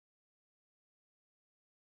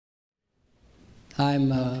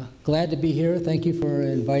I'm glad to be here. Thank you for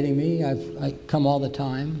inviting me. I come all the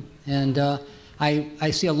time, and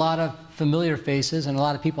I see a lot of familiar faces and a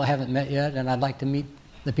lot of people I haven't met yet, and I'd like to meet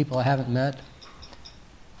the people I haven't met.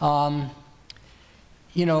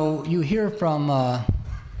 You know, you hear from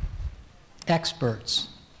experts,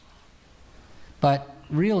 but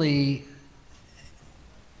really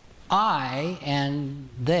I and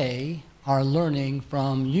they are learning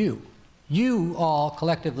from you. You all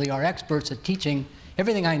collectively are experts at teaching.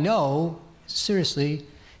 Everything I know, seriously,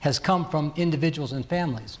 has come from individuals and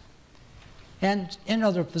families. And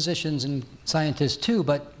other physicians and scientists too,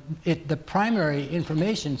 but the primary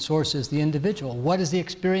information source is the individual. What is the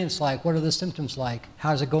experience like? What are the symptoms like?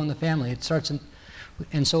 How does it go in the family? It starts in,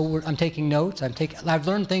 and so I'm taking notes. I've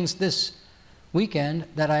learned things this weekend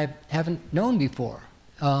that I haven't known before,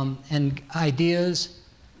 and ideas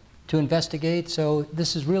to investigate. So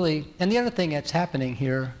this is really, and the other thing that's happening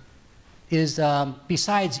here is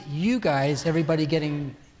besides you guys, everybody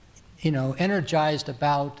getting, you know, energized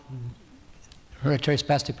about hereditary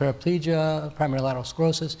spastic paraplegia, primary lateral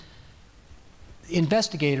sclerosis,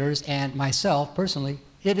 investigators and myself personally,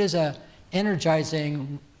 it is a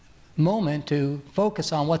energizing moment to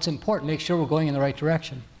focus on what's important, make sure we're going in the right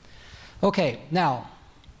direction. Okay, now,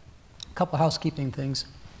 a couple housekeeping things.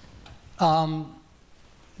 I've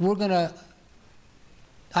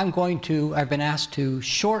been asked to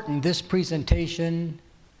shorten this presentation,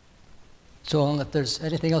 so if there's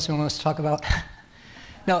anything else anyone wants to talk about.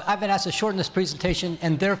 No, I've been asked to shorten this presentation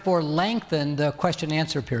and therefore lengthen the question and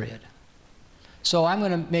answer period. So I'm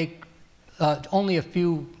going to make only a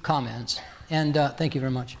few comments, and thank you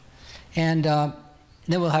very much. And then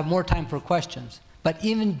we'll have more time for questions. But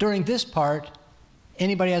even during this part,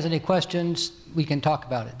 anybody has any questions, we can talk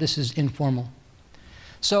about it. This is informal.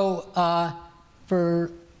 So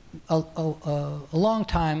for a long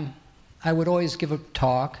time, I would always give a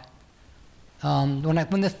talk.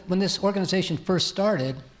 When this organization first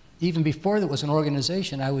started, even before there was an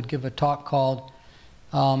organization, I would give a talk called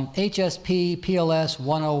HSP PLS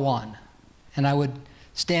 101. And I would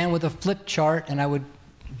stand with a flip chart and I would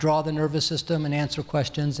draw the nervous system and answer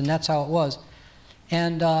questions, and that's how it was.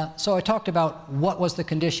 And so I talked about what was the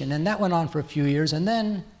condition, and that went on for a few years. And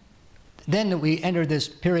then we entered this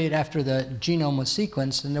period after the genome was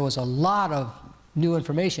sequenced, and there was a lot of new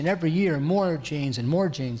information. Every year, more genes and more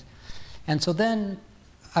genes. And so then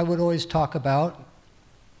I would always talk about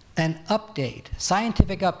an update,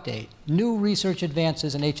 scientific update, new research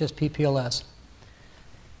advances in HSP-PLS.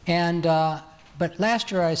 And, but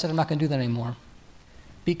last year I said I'm not going to do that anymore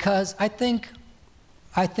because I think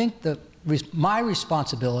my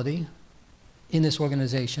responsibility in this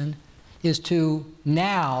organization is to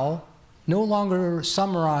now no longer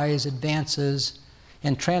summarize advances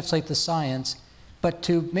and translate the science, but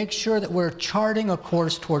to make sure that we're charting a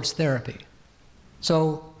course towards therapy.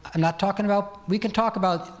 So I'm not talking about, we can talk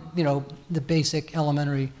about, you know, the basic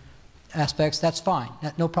elementary aspects, that's fine,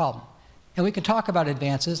 no problem. And we can talk about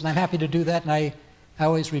advances, and I'm happy to do that, and I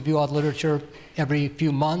always review all the literature every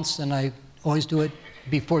few months, and I always do it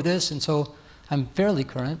before this, and so I'm fairly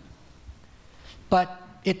current. But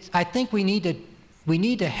I think we need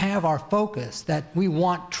to have our focus that we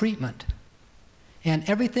want treatment. And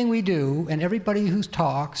everything we do, and everybody who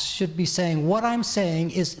talks, should be saying, what I'm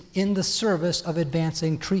saying is in the service of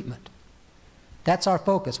advancing treatment. That's our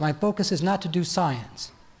focus. My focus is not to do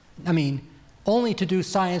science. I mean, only to do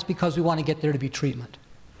science because we want to get there to be treatment.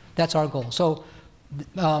 That's our goal. So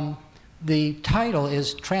the title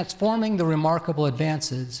is Transforming the Remarkable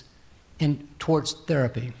Advances towards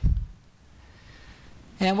Therapy.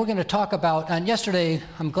 And we're going to talk about, and yesterday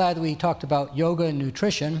I'm glad we talked about yoga and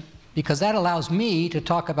nutrition, because that allows me to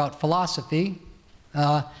talk about philosophy.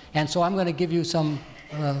 And so I'm going to give you some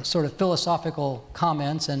sort of philosophical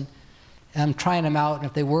comments, and I'm trying them out, and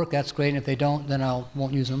if they work, that's great, and if they don't, then I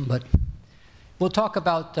won't use them. But we'll talk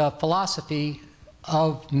about philosophy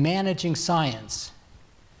of managing science.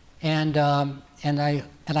 And I'm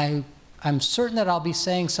certain that I'll be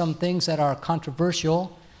saying some things that are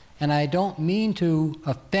controversial, and I don't mean to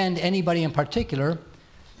offend anybody in particular,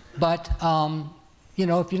 but you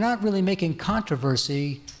know, if you're not really making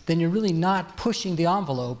controversy, then you're really not pushing the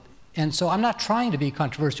envelope. And so I'm not trying to be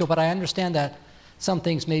controversial, but I understand that some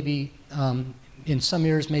things maybe, in some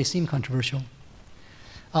ears, may seem controversial.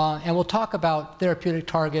 And we'll talk about therapeutic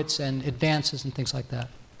targets and advances and things like that.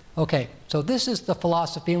 Okay, so this is the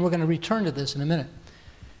philosophy, and we're going to return to this in a minute.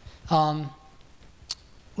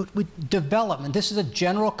 Development, this is a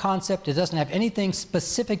general concept. It doesn't have anything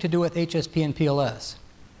specific to do with HSP and PLS.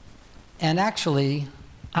 And actually,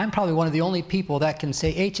 I'm probably one of the only people that can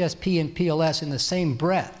say HSP and PLS in the same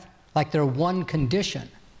breath. like they're one condition.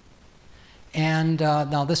 And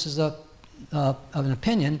now this is an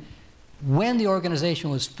opinion. When the organization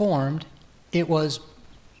was formed, it was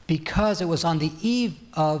because it was on the eve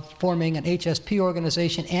of forming an HSP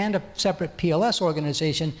organization and a separate PLS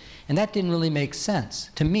organization, and that didn't really make sense.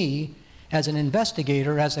 To me, as an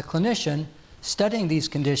investigator, as a clinician, studying these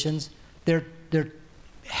conditions,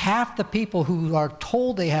 half the people who are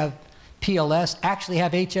told they have PLS actually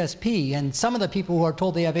have HSP, and some of the people who are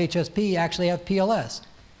told they have HSP actually have PLS.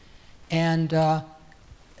 And,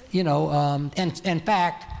 in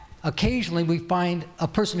fact, occasionally we find a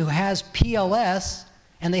person who has PLS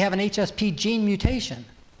and they have an HSP gene mutation.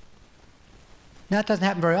 Now, that doesn't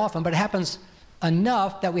happen very often, but it happens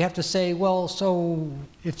enough that we have to say, well, so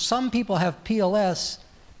if some people have PLS,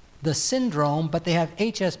 the syndrome, but they have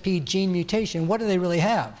HSP gene mutation, what do they really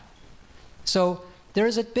have? So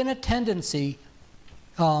there's been a tendency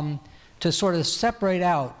to sort of separate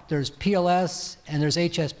out. There's PLS and there's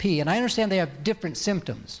HSP, and I understand they have different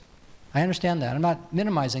symptoms. I understand that. I'm not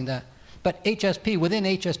minimizing that. But HSP, within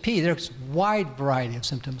HSP, there's a wide variety of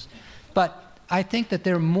symptoms. But I think that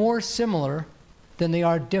they're more similar than they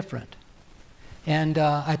are different. And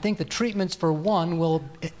I think the treatments for one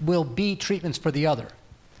will be treatments for the other.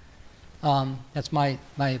 That's my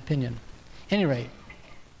opinion. At any rate,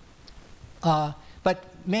 but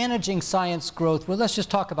managing science growth, well, let's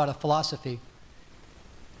just talk about a philosophy.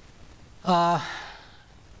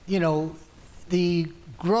 The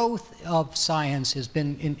growth of science has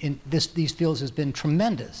been, in these fields, has been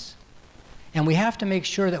tremendous. And we have to make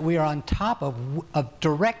sure that we are on top of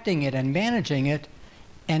directing it and managing it,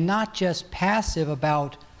 and not just passive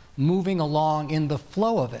about moving along in the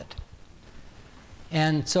flow of it.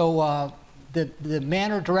 And so the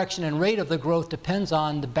manner, direction, and rate of the growth depends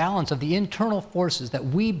on the balance of the internal forces that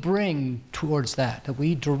we bring towards that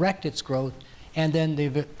we direct its growth, and then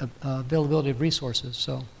the availability of resources.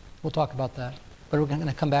 So we'll talk about that. But we're going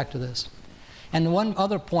to come back to this. And one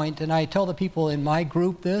other point, and I tell the people in my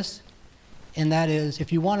group this, and that is,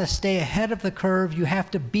 if you want to stay ahead of the curve, you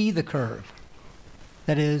have to be the curve.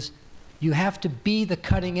 That is, you have to be the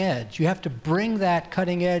cutting edge. You have to bring that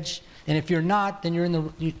cutting edge, and if you're not, then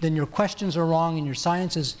then your questions are wrong, and your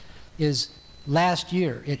science is last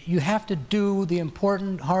year. You have to do the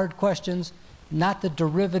important, hard questions, not the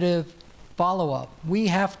derivative follow-up.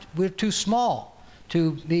 We're too small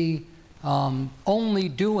to be only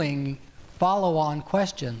doing follow-on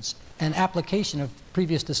questions and application of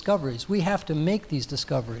previous discoveries. We have to make these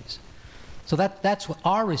discoveries. So that's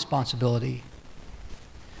our responsibility.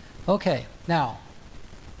 Okay, now,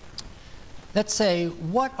 let's say,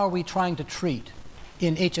 what are we trying to treat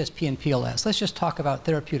in HSP and PLS? Let's just talk about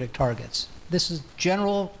therapeutic targets. This is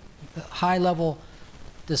general, high-level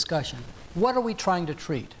discussion. What are we trying to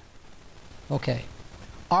treat? Okay,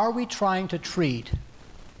 are we trying to treat,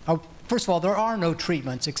 first of all, there are no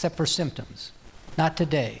treatments except for symptoms. Not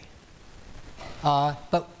today.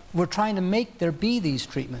 But we're trying to make there be these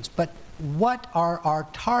treatments. But what are our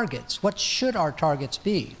targets? What should our targets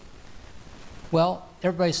be? Well,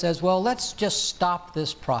 everybody says, well, let's just stop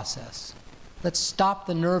this process. Let's stop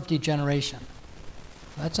the nerve degeneration.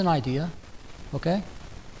 That's an idea, okay?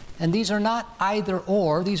 And these are not either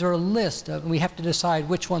or. These are a list. We have to decide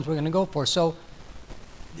which ones we're going to go for. So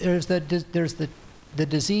there's the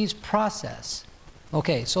disease process.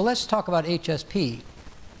 Okay, so let's talk about HSP.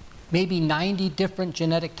 Maybe 90 different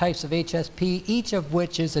genetic types of HSP, each of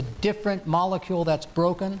which is a different molecule that's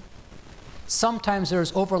broken. Sometimes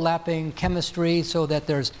there's overlapping chemistry so that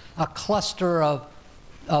there's a cluster of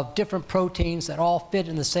different proteins that all fit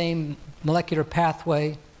in the same molecular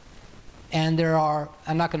pathway. And there are,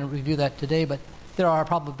 I'm not going to review that today, but there are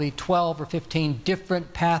probably 12 or 15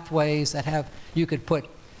 different pathways that have, you could put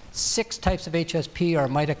 6 types of HSP are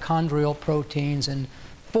mitochondrial proteins, and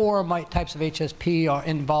 4 types of HSP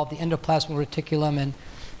involve the endoplasmic reticulum, and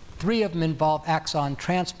 3 of them involve axon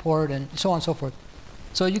transport, and so on and so forth.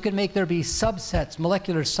 So you can make there be subsets,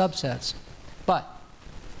 molecular subsets. But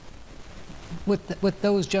with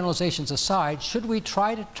those generalizations aside, should we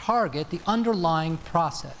try to target the underlying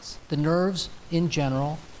process? The nerves in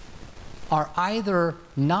general are either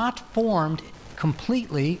not formed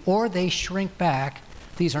completely or they shrink back.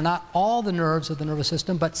 These are not all the nerves of the nervous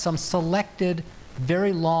system, but some selected,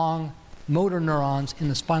 very long motor neurons in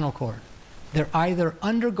the spinal cord. They're either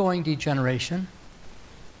undergoing degeneration,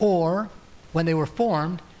 or when they were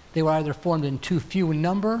either formed in too few in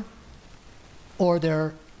number, or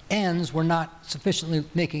their ends were not sufficiently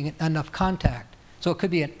making enough contact. So it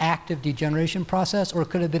could be an active degeneration process, or it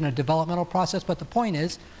could have been a developmental process. But the point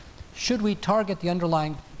is, should we target the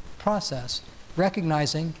underlying process,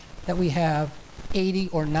 recognizing that we have 80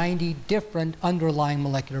 or 90 different underlying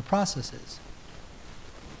molecular processes.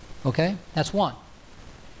 Okay? That's one.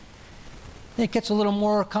 It gets a little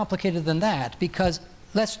more complicated than that, because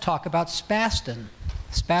let's talk about spastin.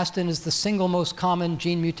 Spastin is the single most common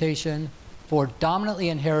gene mutation for dominantly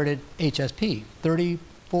inherited HSP. 30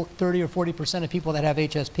 or 40% of people that have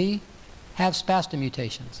HSP have spastin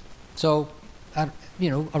mutations. So, you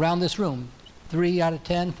know, around this room, 3 out of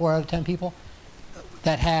 10, 4 out of 10 people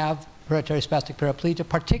that have hereditary spastic paraplegia,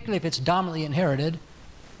 particularly if it's dominantly inherited,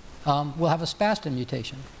 will have a spastin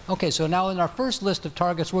mutation. Okay, so now in our first list of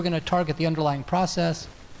targets, we're going to target the underlying process.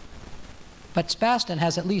 But spastin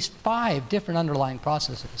has at least 5 different underlying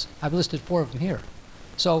processes. I've listed 4 of them here.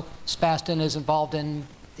 So spastin is involved in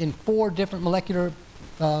 4 different molecular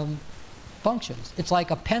functions. It's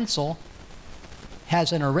like a pencil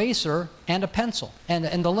has an eraser and a pencil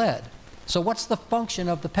and the lead. So what's the function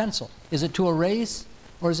of the pencil? Is it to erase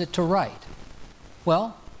or is it to write?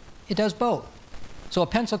 Well, it does both. So a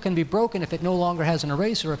pencil can be broken if it no longer has an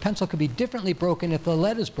eraser. A pencil can be differently broken if the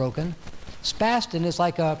lead is broken. Spastin is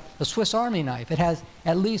like a Swiss Army knife. It has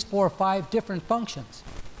at least 4 or 5 different functions.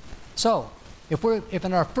 So if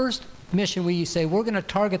in our first mission we say we're going to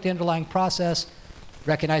target the underlying process,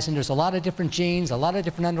 recognizing there's a lot of different genes, a lot of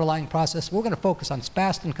different underlying processes, we're going to focus on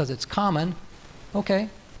spastin because it's common. Okay,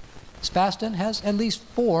 spastin has at least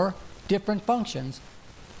 4 different functions,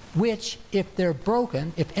 which, if they're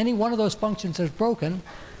broken, if any one of those functions is broken,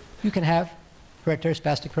 you can have hereditary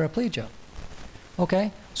spastic paraplegia.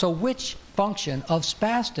 Okay, so which function of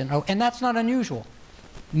spastin, and that's not unusual.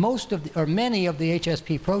 Most of or many of the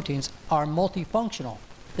HSP proteins are multifunctional.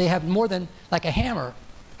 They have more than, like a hammer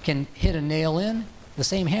can hit a nail in, the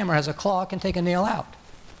same hammer has a claw, can take a nail out.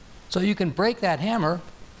 So you can break that hammer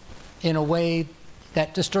in a way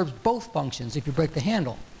that disturbs both functions if you break the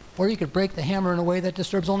handle. Or you could break the hammer in a way that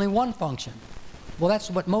disturbs only one function. Well, that's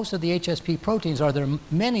what most of the HSP proteins are. There are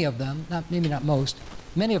many of them, maybe not most,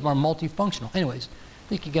 many of them are multifunctional. Anyways, I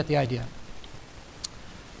think you get the idea.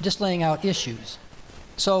 Just laying out issues.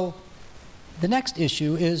 So the next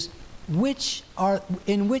issue is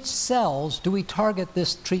in which cells do we target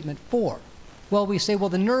this treatment for? Well, we say, well,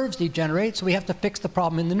 the nerves degenerate, so we have to fix the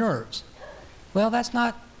problem in the nerves. Well,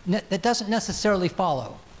 that doesn't necessarily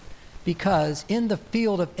follow, because in the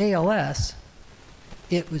field of ALS,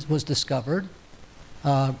 it was discovered,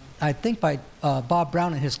 I think by Bob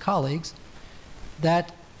Brown and his colleagues,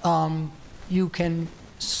 that you can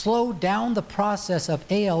slow down the process of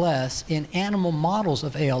ALS in animal models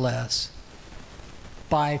of ALS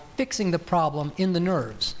by fixing the problem in the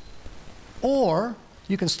nerves. Or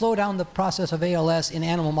you can slow down the process of ALS in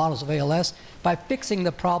animal models of ALS by fixing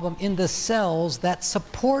the problem in the cells that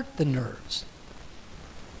support the nerves.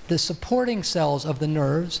 The supporting cells of the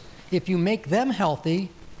nerves, if you make them healthy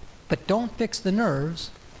but don't fix the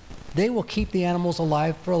nerves, they will keep the animals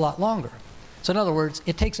alive for a lot longer. So in other words,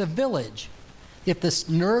 it takes a village. If the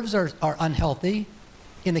nerves are unhealthy,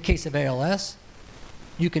 in the case of ALS,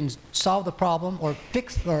 you can solve the problem or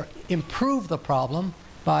fix or improve the problem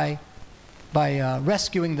by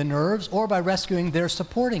rescuing the nerves or by rescuing their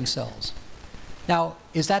supporting cells. Now,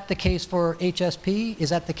 is that the case for HSP? Is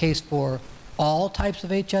that the case for all types of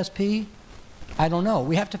HSP? I don't know.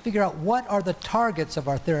 We have to figure out what are the targets of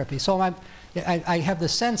our therapy. So I have the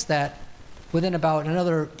sense that within about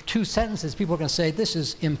another 2 sentences, people are going to say, this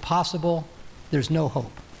is impossible, there's no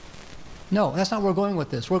hope. No, that's not where we're going with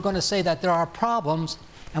this. We're going to say that there are problems,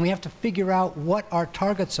 and we have to figure out what our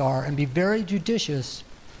targets are and be very judicious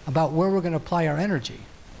about where we're going to apply our energy.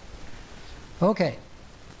 Okay,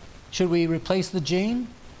 should we replace the gene?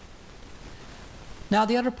 Now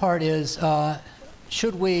the other part is,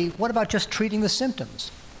 what about just treating the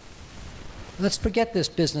symptoms? Let's forget this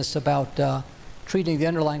business about treating the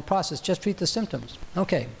underlying process, just treat the symptoms.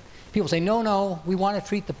 Okay, people say, no, we want to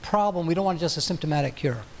treat the problem, we don't want just a symptomatic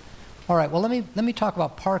cure. All right, well let me talk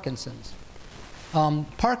about Parkinson's.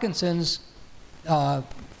 Parkinson's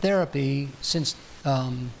therapy since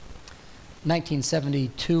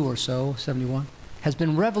 1972 or so, 71, has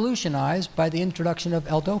been revolutionized by the introduction of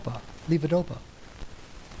L-Dopa, levodopa.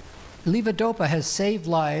 Levodopa has saved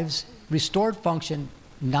lives, restored function,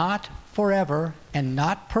 not forever and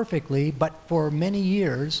not perfectly, but for many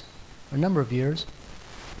years, a number of years,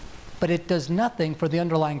 but it does nothing for the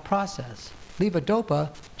underlying process. Levodopa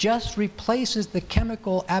just replaces the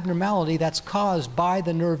chemical abnormality that's caused by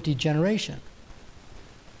the nerve degeneration.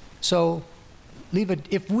 So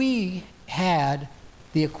if we had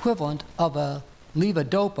the equivalent of a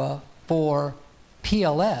levodopa for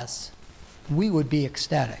PLS, we would be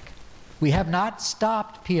ecstatic. We have not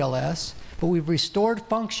stopped PLS, but we've restored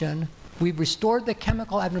function we've restored the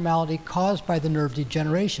chemical abnormality caused by the nerve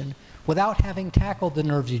degeneration without having tackled the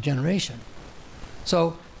nerve degeneration.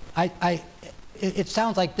 So it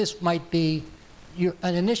sounds like this might be,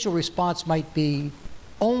 an initial response might be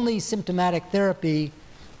only symptomatic therapy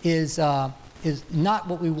is not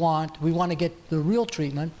what we want. We want to get the real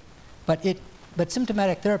treatment, but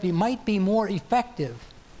symptomatic therapy might be more effective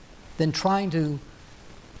than trying to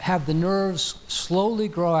have the nerves slowly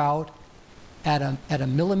grow out at a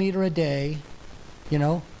millimeter a day, you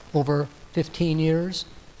know, over 15 years.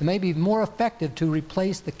 It may be more effective to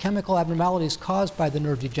replace the chemical abnormalities caused by the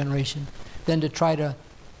nerve degeneration than to try to,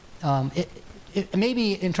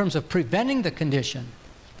 maybe in terms of preventing the condition,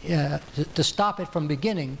 to stop it from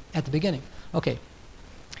beginning, at the beginning. Okay.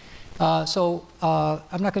 I'm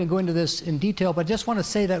not going to go into this in detail, but I just want to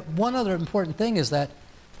say that one other important thing is that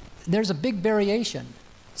there's a big variation.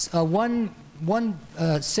 One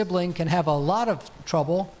sibling can have a lot of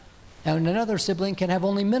trouble, and another sibling can have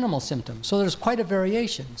only minimal symptoms. So there's quite a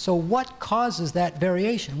variation. So what causes that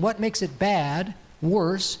variation? What makes it bad,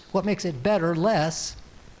 worse? What makes it better, less?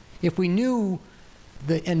 If we knew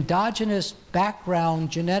the endogenous background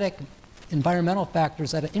genetic environmental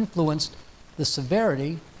factors that influenced the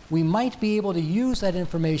severity, we might be able to use that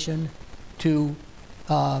information to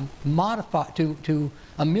to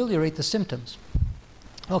ameliorate the symptoms.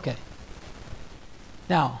 Okay.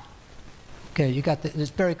 Now, okay, you got it's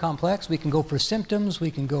very complex. We can go for symptoms.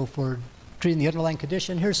 We can go for treating the underlying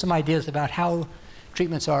condition. Here's some ideas about how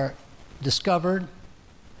treatments are discovered.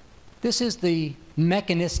 This is the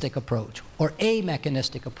mechanistic approach, or a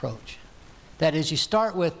mechanistic approach. That is, you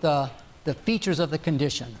start with the features of the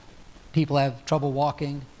condition. People have trouble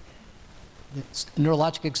walking. The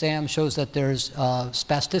neurologic exam shows that there's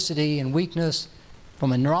spasticity and weakness.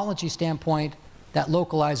 From a neurology standpoint, that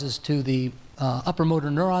localizes to the upper motor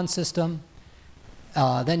neuron system.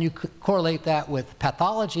 Then you correlate that with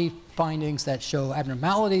pathology findings that show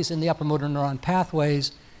abnormalities in the upper motor neuron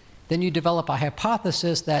pathways. Then you develop a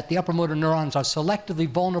hypothesis that the upper motor neurons are selectively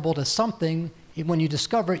vulnerable to something. When you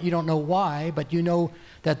discover it, you don't know why, but you know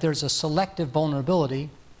that there's a selective vulnerability.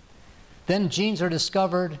 Then genes are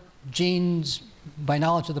discovered. Genes, by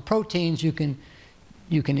knowledge of the proteins, you can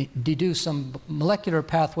deduce some molecular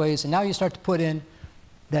pathways, and now you start to put in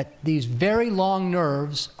that these very long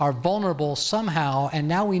nerves are vulnerable somehow, and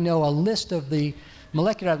now we know a list of the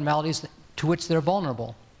molecular abnormalities to which they're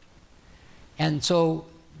vulnerable. And so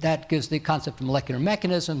that gives the concept of molecular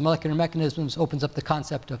mechanisms. Molecular mechanisms opens up the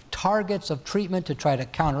concept of targets of treatment to try to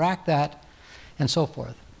counteract that, and so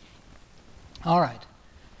forth. All right.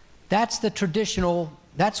 That's the traditional,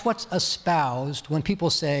 that's what's espoused when people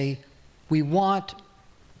say, we want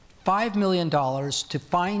 $5 million to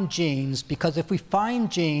find genes, because if we find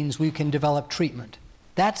genes, we can develop treatment.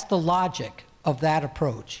 That's the logic of that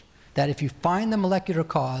approach, that if you find the molecular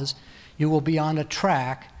cause, you will be on a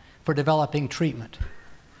track for developing treatment.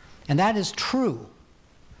 And that is true,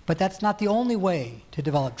 but that's not the only way to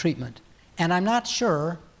develop treatment. And I'm not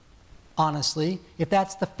sure, honestly, if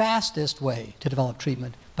that's the fastest way to develop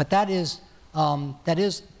treatment. But that is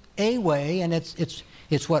a way, and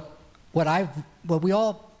it's what we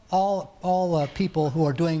all people who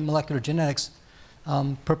are doing molecular genetics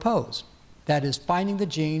propose. That is, finding the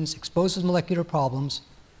genes exposes molecular problems.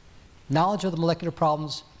 Knowledge of the molecular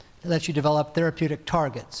problems lets you develop therapeutic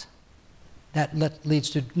targets. That leads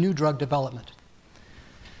to new drug development.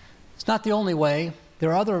 It's not the only way.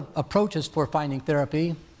 There are other approaches for finding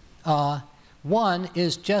therapy. One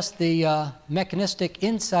is just the mechanistic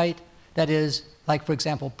insight that is, like, for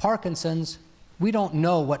example, Parkinson's. We don't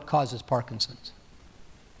know what causes Parkinson's.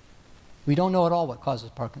 We don't know at all what causes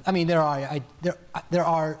Parkinson's. I mean, there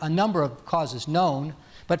are a number of causes known,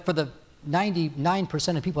 but for the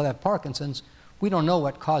 99% of people that have Parkinson's, we don't know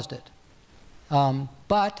what caused it.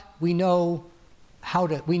 But we know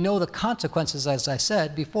we know the consequences, as I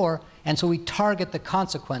said before, and so we target the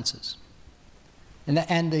consequences.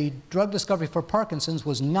 And the drug discovery for Parkinson's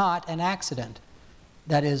was not an accident.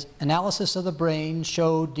 That is, analysis of the brain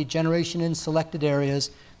showed degeneration in selected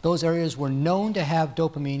areas. Those areas were known to have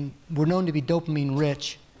dopamine, were known to be dopamine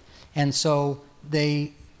rich, and so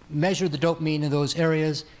they measured the dopamine in those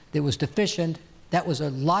areas that was deficient. That was a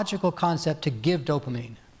logical concept to give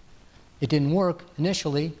dopamine. It didn't work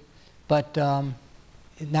initially, but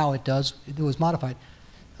now it does. It was modified.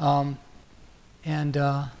 So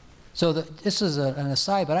this is an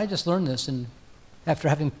aside, but I just learned this after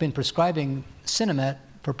having been prescribing Sinemet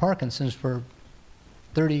for Parkinson's for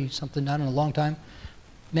 30-something, I don't know, a long time,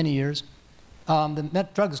 many years. The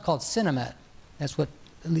drug is called Sinemet. That's what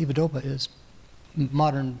levodopa is,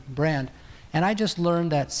 modern brand. And I just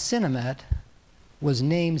learned that Sinemet was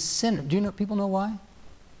named Cinemet. Do you know, people know why?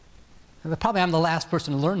 Probably I'm the last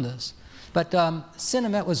person to learn this. But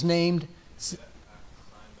Cinemet was named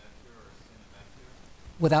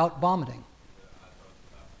without vomiting.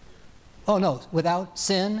 Oh no, without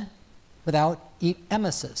sin, without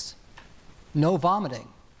emesis. No vomiting.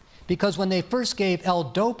 Because when they first gave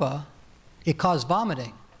L-DOPA, it caused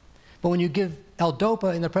vomiting. But when you give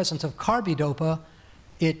L-DOPA in the presence of carbidopa,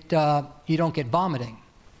 you don't get vomiting.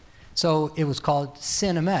 So it was called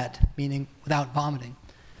Cinemet, meaning without vomiting.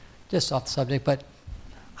 Just off the subject, but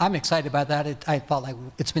I'm excited about that. I felt like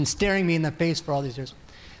it's been staring me in the face for all these years.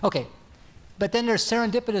 Okay, but then there's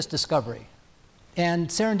serendipitous discovery. And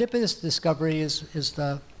serendipitous discovery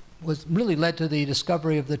was really led to the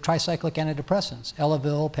discovery of the tricyclic antidepressants,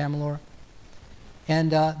 Elavil, Pamelor.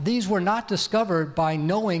 And these were not discovered by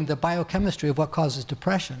knowing the biochemistry of what causes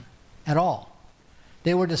depression at all.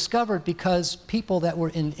 They were discovered because people that were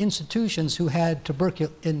in institutions who had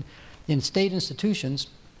tuberculosis, in state institutions,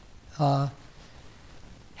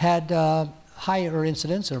 had higher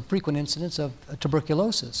incidence or frequent incidence of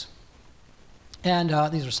tuberculosis. And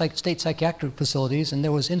these were state psychiatric facilities, and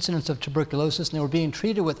there was incidence of tuberculosis, and they were being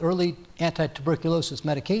treated with early anti-tuberculosis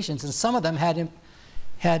medications, and some of them had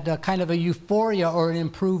kind of a euphoria or an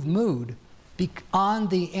improved mood on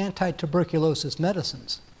the anti-tuberculosis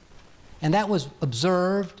medicines. And that was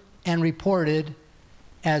observed and reported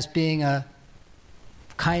as being a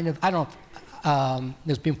kind of, I don't know, it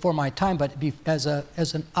was before my time, but as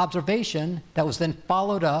an observation that was then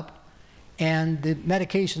followed up, and the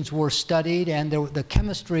medications were studied, and the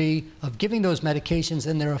chemistry of giving those medications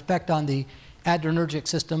and their effect on the adrenergic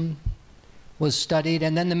system was studied,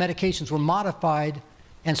 and then the medications were modified.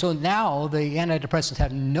 And so now the antidepressants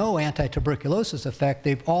have no anti-tuberculosis effect.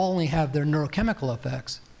 They only have their neurochemical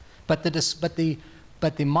effects. But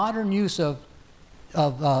the modern use of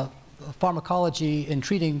pharmacology in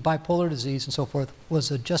treating bipolar disease and so forth was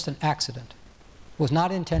just an accident. It was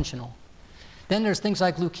not intentional. Then there's things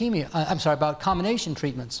like leukemia. About combination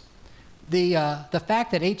treatments. The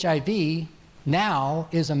fact that HIV now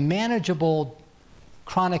is a manageable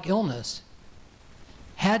chronic illness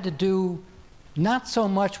had to do not so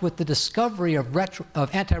much with the discovery of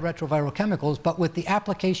antiretroviral chemicals, but with the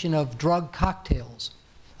application of drug cocktails,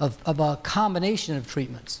 of a combination of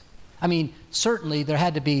treatments. I mean, certainly there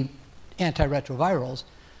had to be antiretrovirals,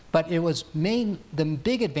 but it was the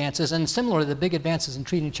big advances, and similarly the big advances in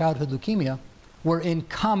treating childhood leukemia, were in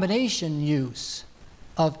combination use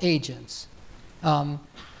of agents.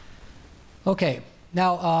 Okay,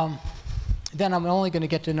 now then I'm only going to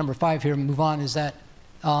get to number 5 here and move on, is that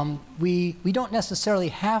we don't necessarily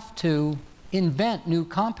have to invent new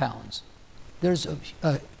compounds. There's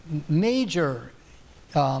a major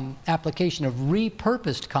application of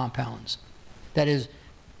repurposed compounds. That is,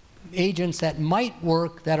 agents that might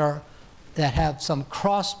work that have some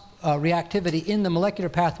cross reactivity in the molecular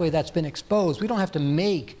pathway that's been exposed. We don't have to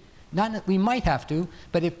make, we might have to,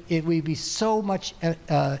 but it would be so much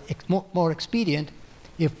more expedient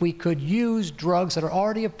if we could use drugs that are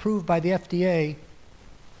already approved by the FDA,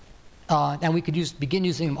 and we could begin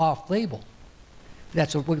using them off-label.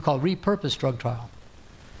 That's what we call repurposed drug trial.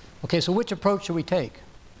 Okay, so which approach should we take?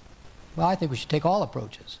 Well, I think we should take all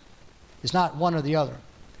approaches. It's not one or the other.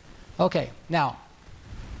 Okay, now,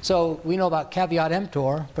 so we know about caveat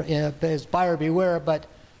emptor, as buyer beware, but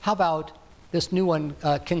how about this new one,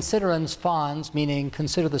 considerans fons, meaning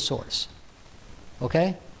consider the source.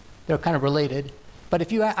 Okay? They're kind of related. But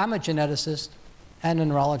if I'm a geneticist and a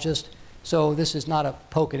neurologist, so this is not a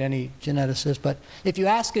poke at any geneticist, but if you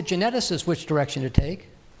ask a geneticist which direction to take,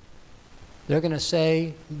 they're going to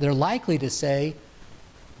say, they're likely to say,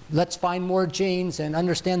 let's find more genes and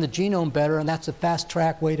understand the genome better, and that's a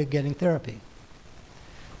fast-track way to getting therapy.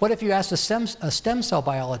 What if you ask a stem cell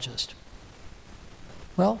biologist?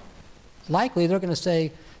 Well, likely they're going to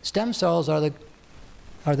say stem cells are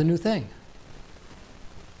the new thing.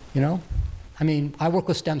 You know? I mean, I work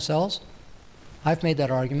with stem cells. I've made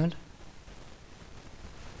that argument.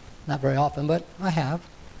 Not very often, but I have.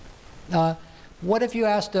 What if you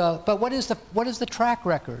asked, but what is the track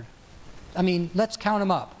record? I mean, let's count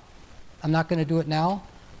them up. I'm not going to do it now.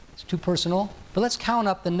 It's too personal. But let's count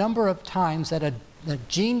up the number of times that a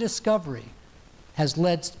gene discovery has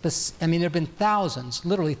led, I mean, there have been thousands,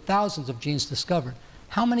 literally thousands of genes discovered.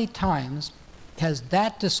 How many times has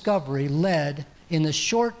that discovery led in the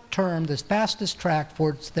short term, the fastest track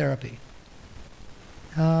towards therapy?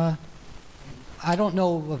 I don't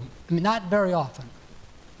know, I mean, not very often.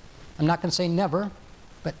 I'm not going to say never,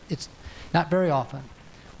 but it's not very often.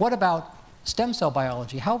 What about stem cell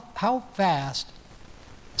biology? How fast?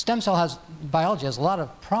 Stem cell biology has a lot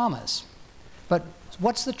of promise, But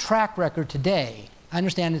what's the track record today? I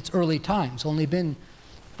understand it's early times, only been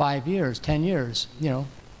 5 years, 10 years, you know.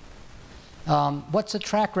 What's the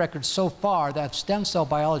track record so far that stem cell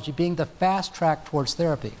biology being the fast track towards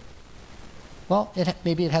therapy? Well,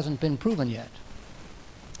 maybe it hasn't been proven yet.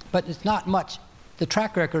 But it's not much. The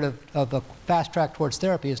track record of a fast track towards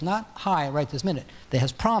therapy is not high right this minute. It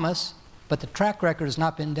has promise, but the track record has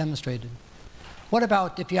not been demonstrated. What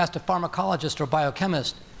about if you asked a pharmacologist or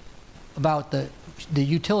biochemist about the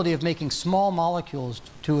utility of making small molecules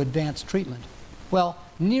to advance treatment? Well,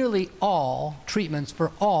 nearly all treatments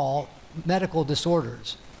for all medical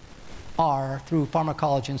disorders are through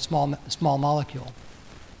pharmacology and small molecule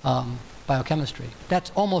biochemistry.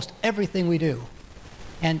 That's almost everything we do.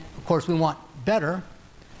 And of course we want better,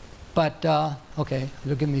 but okay,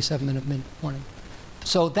 they'll give me a 7-minute warning.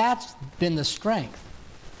 So that's been the strength.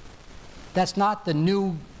 That's not the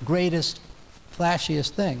new greatest, flashiest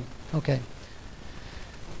thing. Okay.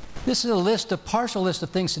 This is a partial list of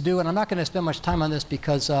things to do, and I'm not going to spend much time on this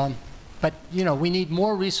because, but you know, we need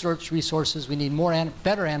more research resources. We need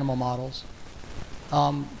better animal models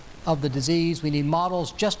of the disease. We need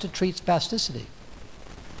models just to treat spasticity.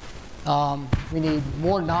 We need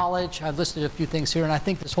more knowledge. I've listed a few things here, and I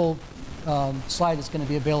think this whole slide is going to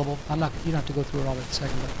be available. You don't have to go through it all in a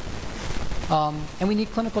second. But, and we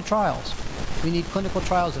need clinical trials. We need clinical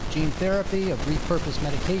trials of gene therapy, of repurposed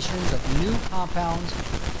medications, of new compounds.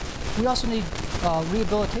 We also need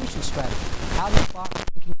rehabilitation strategies. Out-of-the-box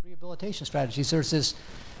thinking of rehabilitation strategies. There's this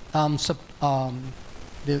the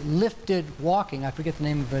lifted walking, I forget the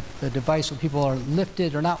name of it, the device where people are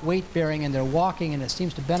lifted or not weight bearing and they're walking and it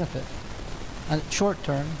seems to benefit. Short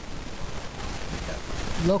term.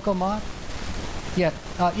 Locomot? Yeah,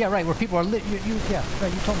 right, where people are, yeah,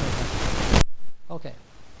 right, you told me that. Okay.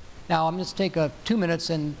 Now I'm just take 2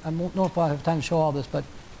 minutes and I don't know if I have time to show all this, but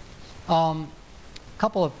a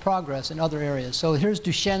couple of progress in other areas. So here's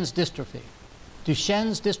Duchenne's dystrophy.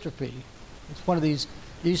 Duchenne's dystrophy, it's one of these,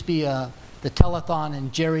 it used to be the telethon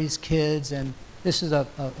and Jerry's Kids, and this is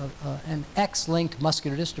an X-linked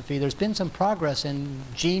muscular dystrophy. There's been some progress in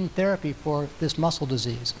gene therapy for this muscle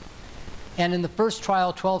disease. And in the first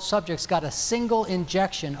trial, 12 subjects got a single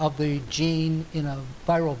injection of the gene in a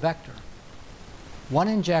viral vector. One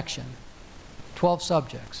injection, 12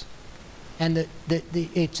 subjects. And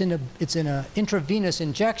it's in an intravenous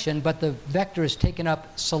injection, but the vector is taken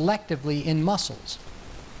up selectively in muscles.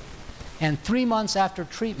 And 3 months after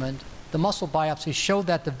treatment, the muscle biopsy showed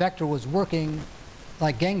that the vector was working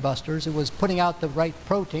like gangbusters. It was putting out the right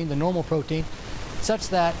protein, the normal protein, such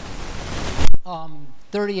that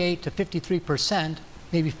 38 to 53%,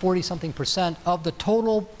 maybe 40-something percent of the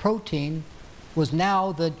total protein was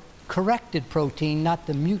now the corrected protein, not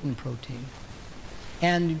the mutant protein.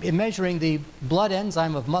 And in measuring the blood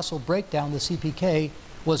enzyme of muscle breakdown, the CPK,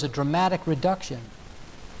 was a dramatic reduction.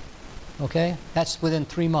 Okay? That's within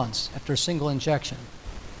 3 months after a single injection.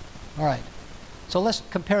 All right. So let's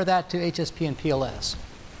compare that to HSP and PLS.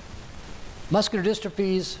 Muscular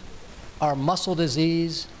dystrophies are muscle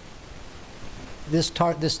disease. This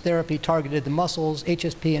therapy targeted the muscles.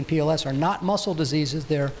 HSP and PLS are not muscle diseases.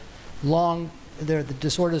 They're the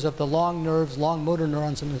disorders of the long nerves, long motor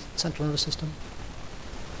neurons in the central nervous system.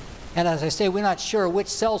 And as I say, we're not sure which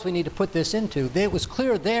cells we need to put this into. It was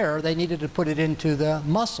clear there they needed to put it into the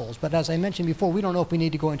muscles. But as I mentioned before, we don't know if we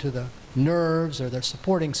need to go into the nerves or their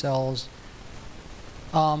supporting cells.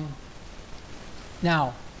 Now,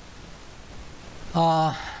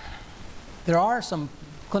 there are some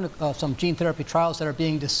gene therapy trials that are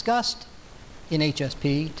being discussed in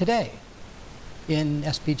HSP today. In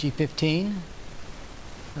SPG 15,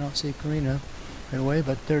 I don't see Karina right away,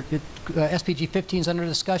 but SPG 15 is under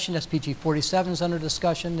discussion, SPG 47 is under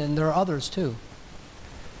discussion, and there are others too.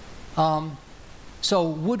 So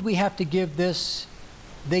would we have to give this?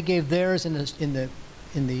 They gave theirs in an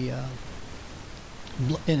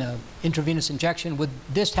intravenous injection. Would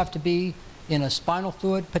this have to be in a spinal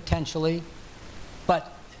fluid? Potentially.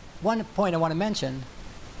 But one point I want to mention,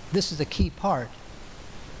 this is a key part.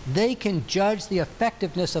 They can judge the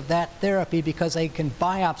effectiveness of that therapy because they can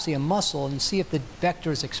biopsy a muscle and see if the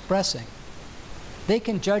vector is expressing. They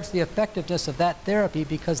can judge the effectiveness of that therapy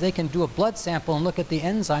because they can do a blood sample and look at the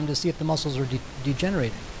enzyme to see if the muscles are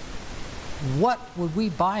degenerating. What would we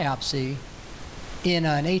biopsy in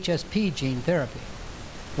an HSP gene therapy?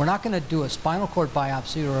 We're not going to do a spinal cord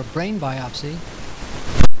biopsy or a brain biopsy.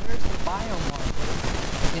 Where's the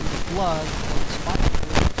biomarker in the blood or the spinal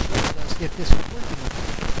fluid that shows us if this is working?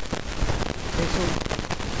 Okay, so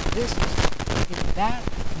this is, in that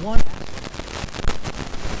one aspect,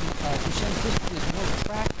 Duchenne's dystrophy is more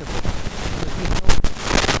tractable because we know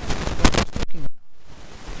what it's working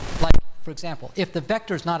for example, if the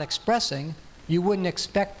vector is not expressing, you wouldn't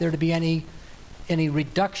expect there to be any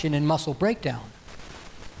reduction in muscle breakdown.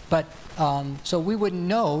 But so we wouldn't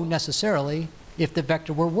know necessarily if the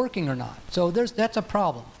vector were working or not. So that's a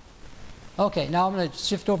problem. Okay, now I'm going to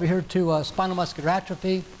shift over here to spinal muscular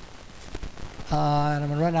atrophy. And I'm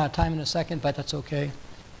going to run out of time in a second, but that's okay.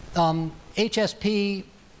 HSP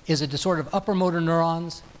is a disorder of upper motor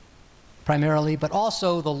neurons, primarily, but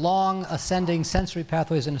also the long ascending sensory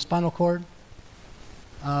pathways in the spinal cord.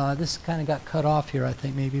 This kind of got cut off here, I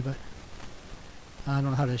think, maybe, but I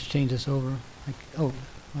don't know how to change this over. Oh,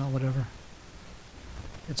 well, whatever.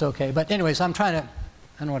 It's okay. But anyways, I'm trying to,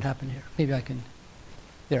 I don't know what happened here. Maybe I can,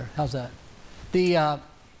 there, how's that? The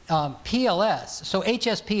PLS, so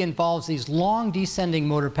HSP involves these long descending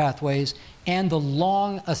motor pathways and the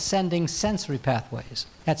long ascending sensory pathways.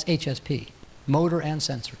 That's HSP, motor and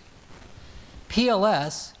sensory.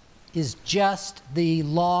 PLS is just the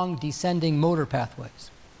long descending motor pathways,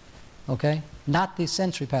 okay? Not the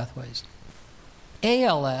sensory pathways.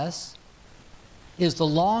 ALS is the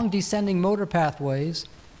long descending motor pathways,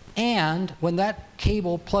 and when that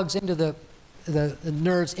cable plugs into the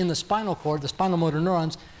nerves in the spinal cord, the spinal motor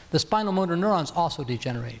neurons also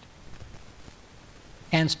degenerate.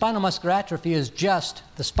 And spinal muscular atrophy is just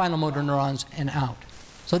the spinal motor neurons and out.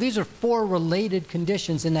 So these are 4 related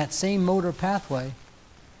conditions in that same motor pathway.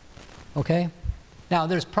 Okay? Now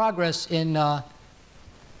there's progress in let's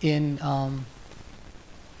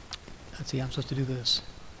see, I'm supposed to do this.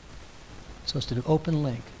 I'm supposed to do open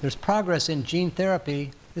link. There's progress in gene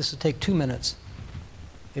therapy. This will take 2 minutes,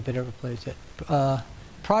 if it ever plays yet.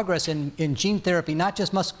 Progress in gene therapy, not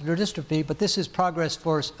just muscular dystrophy, but this is progress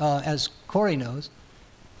for, as Corey knows,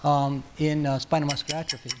 in spinal muscular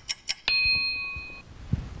atrophy.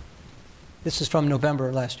 This is from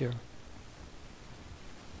November last year.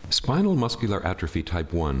 Spinal muscular atrophy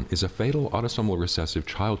type 1 is a fatal autosomal recessive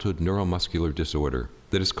childhood neuromuscular disorder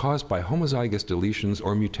that is caused by homozygous deletions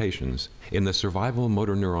or mutations in the survival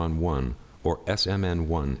motor neuron 1, or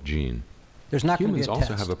SMN1 gene. There's not going to be a Humans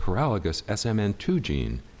also have a paralogous SMN2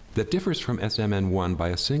 gene that differs from SMN1 by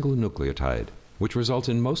a single nucleotide, which results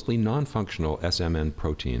in mostly non-functional SMN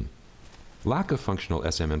protein. Lack of functional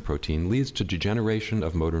SMN protein leads to degeneration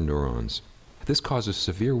of motor neurons. This causes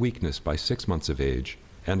severe weakness by 6 months of age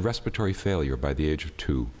and respiratory failure by the age of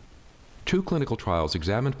 2. 2 clinical trials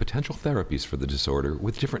examined potential therapies for the disorder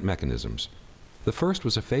with different mechanisms. The first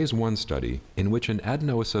was a phase 1 study in which an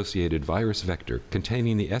adeno-associated virus vector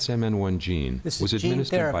containing the SMN1 gene was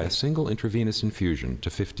administered by a single intravenous infusion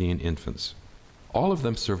to 15 infants. All of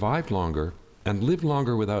them survived longer and lived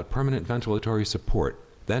longer without permanent ventilatory support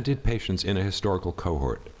than did patients in a historical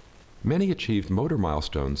cohort. Many achieved motor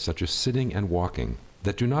milestones such as sitting and walking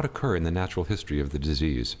that do not occur in the natural history of the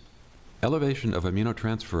disease. Elevation of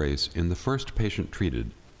aminotransferase in the first patient treated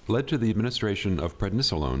led to the administration of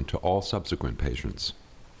prednisolone to all subsequent patients.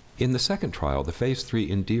 In the second trial, the phase 3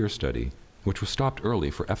 ENDEAR study, which was stopped early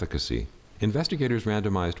for efficacy, investigators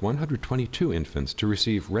randomized 122 infants to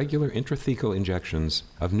receive regular intrathecal injections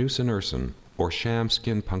of nusinersen or sham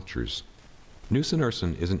skin punctures.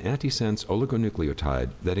 Nusinersen is an antisense oligonucleotide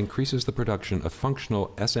that increases the production of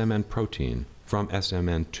functional SMN protein from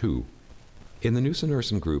SMN2. In the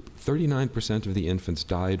nusinersen group, 39% of the infants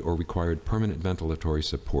died or required permanent ventilatory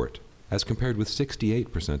support, as compared with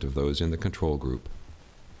 68% of those in the control group.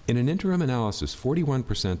 In an interim analysis,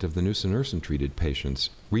 41% of the nusinersen-treated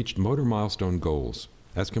patients reached motor milestone goals,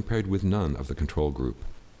 as compared with none of the control group.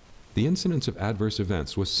 The incidence of adverse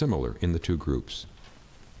events was similar in the 2 groups.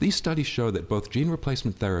 These studies show that both gene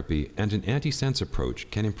replacement therapy and an antisense approach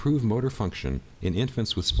can improve motor function in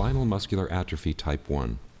infants with spinal muscular atrophy type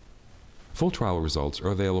 1. Full trial results are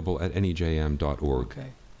available at nejm.org. Okay,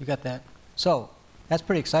 you got that. So, that's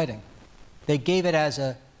pretty exciting. They gave it as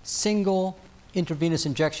a single intravenous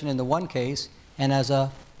injection in the one case and as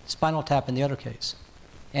a spinal tap in the other case.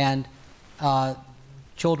 And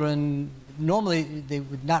children, normally they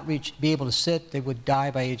would not be able to sit, they would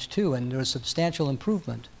die by age 2, and there was substantial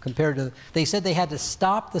improvement compared to, they said they had to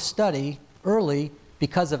stop the study early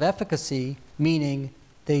because of efficacy, meaning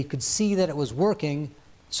they could see that it was working,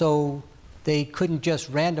 so they couldn't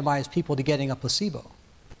just randomize people to getting a placebo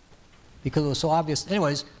because it was so obvious.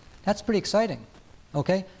 Anyways, that's pretty exciting,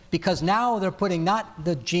 okay? Because now they're putting not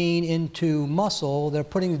the gene into muscle, they're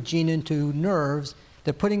putting the gene into nerves,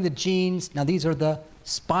 they're putting the genes, now these are the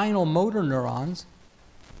spinal motor neurons,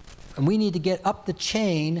 and we need to get up the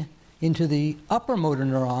chain into the upper motor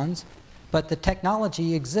neurons, but the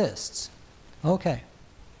technology exists. Okay,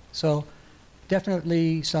 so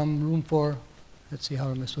definitely some room for, let's see, how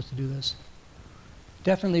am I supposed to do this?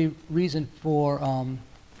 Definitely reason for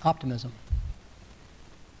optimism.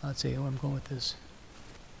 let's see where I'm going with this.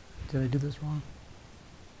 Did I do this wrong?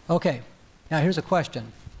 Okay, now here's a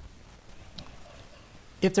question.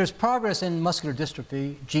 If there's progress in muscular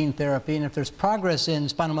dystrophy gene therapy, and if there's progress in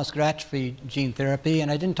spinal muscular atrophy gene therapy,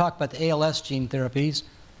 and I didn't talk about the ALS gene therapies,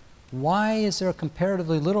 why is there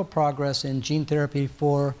comparatively little progress in gene therapy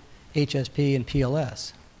for HSP and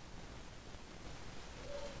PLS?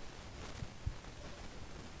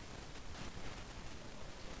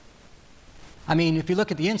 I mean, if you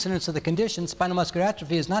look at the incidence of the condition, spinal muscular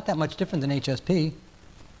atrophy is not that much different than HSP.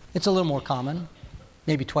 It's a little more common,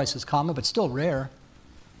 maybe twice as common, but still rare,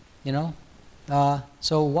 you know?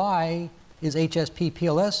 So why is HSP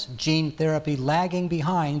PLS gene therapy lagging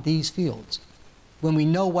behind these fields when we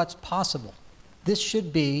know what's possible? This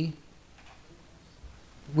should be,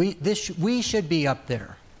 we should be up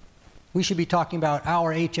there. We should be talking about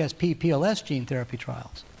our HSP PLS gene therapy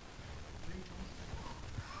trials.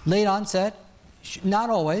 Late onset. Not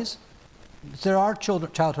always. There are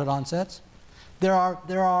childhood onsets.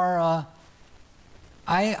 I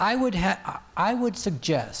would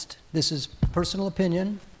suggest, this is personal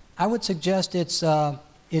opinion, I would suggest we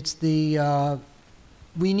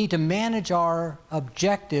need to manage our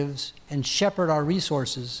objectives and shepherd our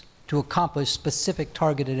resources to accomplish specific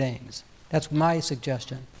targeted aims. That's my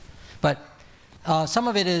suggestion. But some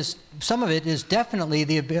of it is definitely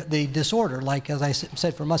the disorder. Like as I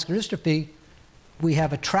said, for muscular dystrophy, we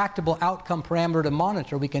have a tractable outcome parameter to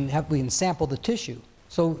monitor. We can sample the tissue.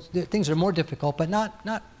 So things are more difficult, but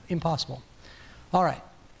not impossible. All right.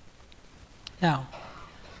 Now,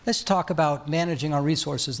 let's talk about managing our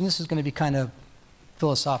resources, and this is going to be kind of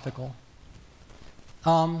philosophical.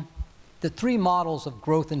 The three models of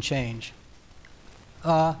growth and change.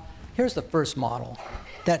 Here's the first model,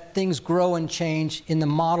 that things grow and change in the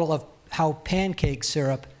model of how pancake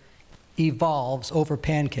syrup evolves over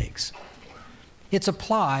pancakes. It's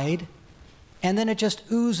applied, and then it just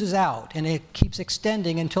oozes out, and it keeps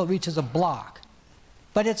extending until it reaches a block.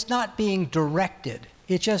 But it's not being directed.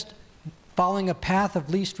 It's just following a path of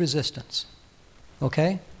least resistance,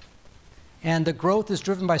 okay? And the growth is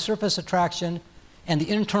driven by surface attraction and the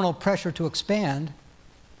internal pressure to expand,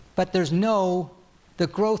 but the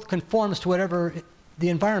growth conforms to whatever the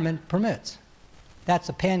environment permits. That's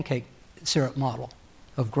a pancake syrup model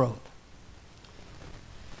of growth.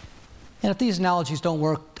 And if these analogies don't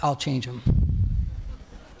work, I'll change them.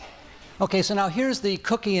 Okay, so now here's the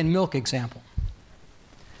cookie and milk example.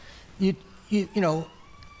 You know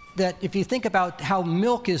that if you think about how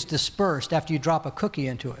milk is dispersed after you drop a cookie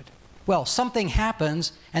into it, well, something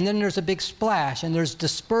happens, and then there's a big splash, and there's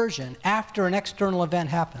dispersion after an external event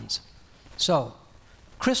happens. So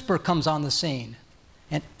CRISPR comes on the scene,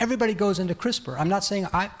 and everybody goes into CRISPR. I'm not saying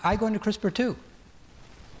I go into CRISPR too.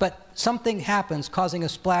 But something happens causing a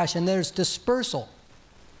splash, and there's dispersal.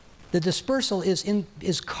 The dispersal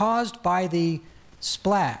is caused by the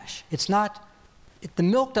splash. It's not, the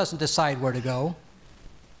milk doesn't decide where to go.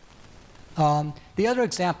 The other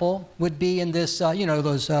example would be in this, you know,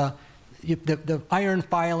 those, the iron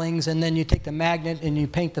filings, and then you take the magnet and you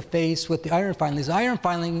paint the face with the iron filings. The iron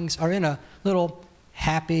filings are in a little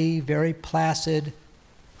happy, very placid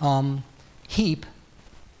heap,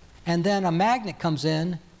 and then a magnet comes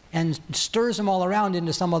in and stirs them all around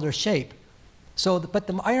into some other shape. So, but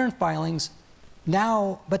the iron filings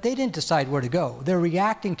now, but they didn't decide where to go. They're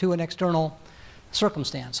reacting to an external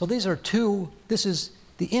circumstance. So these are this is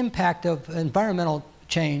the impact of environmental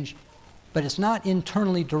change, but it's not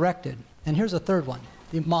internally directed. And here's a third one,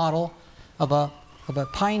 the model of a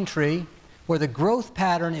pine tree where the growth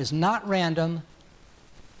pattern is not random,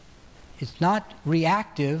 it's not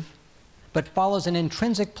reactive, but follows an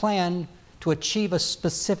intrinsic plan to achieve a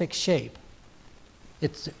specific shape.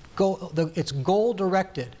 It's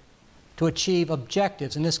goal-directed to achieve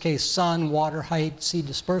objectives, in this case, sun, water, height, seed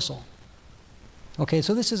dispersal. Okay,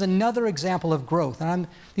 so this is another example of growth. And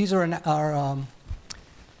these are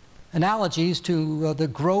analogies to the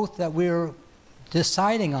growth that we're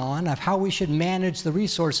deciding on of how we should manage the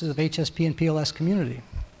resources of HSP and PLS community,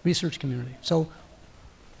 research community. So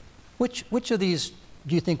which of these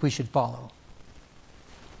do you think we should follow?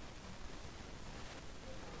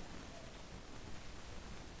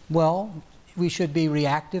 Well, we should be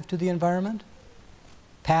reactive to the environment,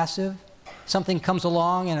 passive. Something comes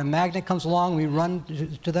along and a magnet comes along, we run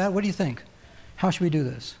to that. What do you think? How should we do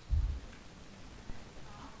this?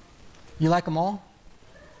 You like them all?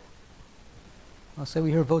 I'll say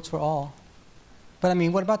we hear votes for all. But I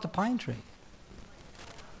mean, what about the pine tree?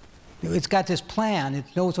 It's got this plan, it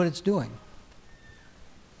knows what it's doing.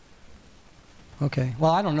 Okay,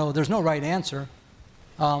 well, I don't know, there's no right answer.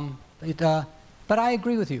 But I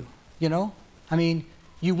agree with you, you know? I mean,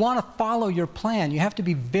 you want to follow your plan. You have to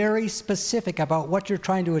be very specific about what you're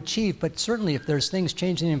trying to achieve, but certainly if there's things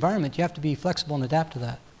changing in the environment, you have to be flexible and adapt to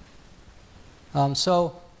that.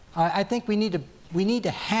 So I think we need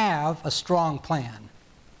to have a strong plan.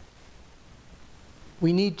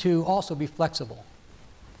 We need to also be flexible.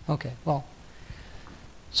 Okay, well,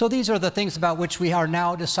 so these are the things about which we are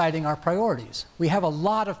now deciding our priorities. We have a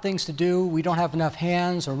lot of things to do. We don't have enough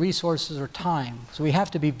hands or resources or time. So we have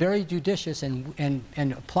to be very judicious and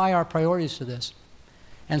apply our priorities to this.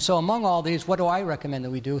 And so among all these, what do I recommend that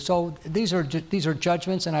we do? So these are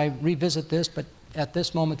judgments, and I revisit this, but at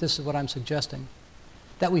this moment, this is what I'm suggesting.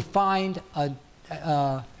 That we find a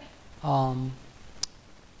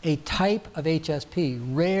type of HSP,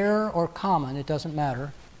 rare or common, it doesn't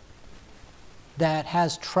matter, that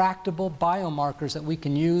has tractable biomarkers that we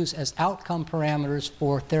can use as outcome parameters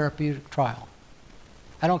for therapeutic trial.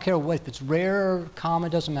 I don't care if it's rare or common,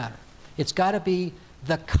 it doesn't matter. It's got to be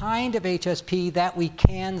the kind of HSP that we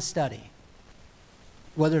can study.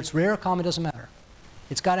 Whether it's rare or common, it doesn't matter.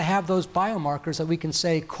 It's got to have those biomarkers that we can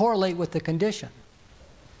say correlate with the condition.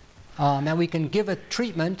 And we can give a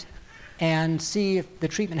treatment and see if the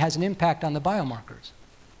treatment has an impact on the biomarkers.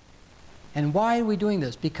 And why are we doing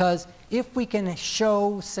this? Because if we can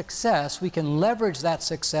show success, we can leverage that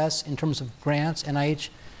success in terms of grants, NIH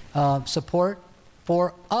support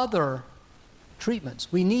for other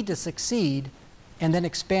treatments. We need to succeed and then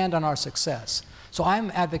expand on our success. So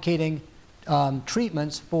I'm advocating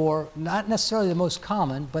treatments for not necessarily the most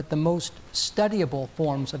common, but the most studyable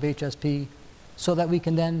forms of HSP so that we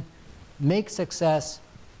can then make success,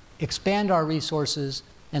 expand our resources,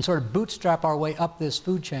 and sort of bootstrap our way up this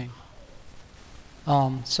food chain.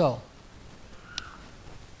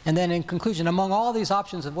 And then in conclusion, among all these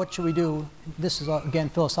options of what should we do, this is again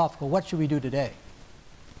philosophical, what should we do today?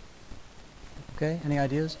 Okay, any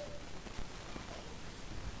ideas?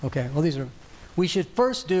 Okay, well we should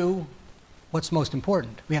first do what's most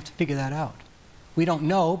important. We have to figure that out. We don't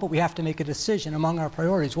know, but we have to make a decision among our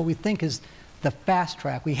priorities, what we think is the fast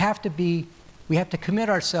track. We have to commit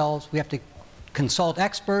ourselves, we have to consult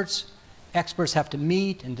experts, experts have to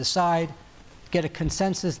meet and decide, get a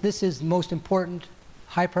consensus, this is most important,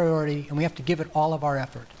 high priority, and we have to give it all of our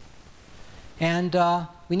effort. And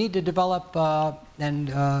we need to develop,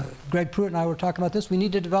 Greg Pruitt and I were talking about this, we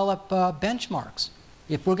need to develop benchmarks.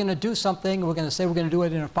 If we're going to do something, we're going to say we're going to do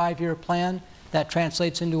it in a 5-year plan, that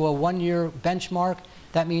translates into a 1-year benchmark.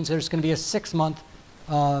 That means there's going to be a 6-month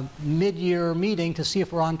mid-year meeting to see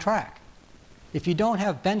if we're on track. If you don't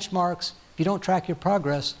have benchmarks, if you don't track your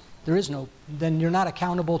progress, then you're not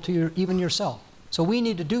accountable to even yourself. So we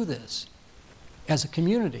need to do this as a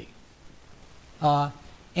community. We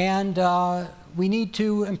need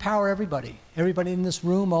to empower everybody. Everybody in this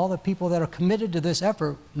room, all the people that are committed to this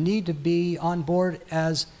effort need to be on board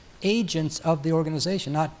as agents of the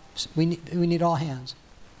organization. We need all hands.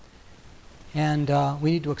 And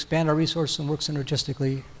we need to expand our resources and work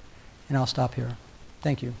synergistically. And I'll stop here.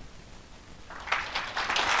 Thank you.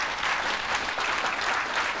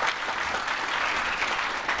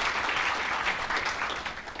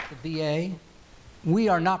 The VA, we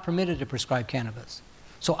are not permitted to prescribe cannabis.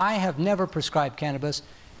 So I have never prescribed cannabis.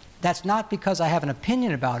 That's not because I have an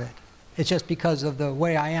opinion about it. It's just because of the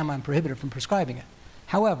way I am, I'm prohibited from prescribing it.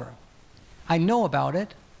 However, I know about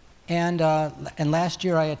it, and last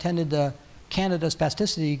year I attended the Canada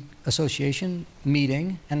Spasticity Association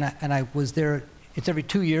meeting, and I was there, it's every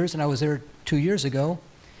 2 years, and I was there 2 years ago,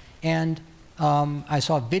 and I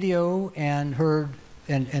saw a video and heard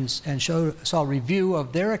saw a review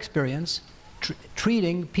of their experience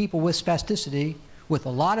treating people with spasticity with a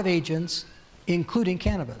lot of agents, including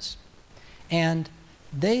cannabis. And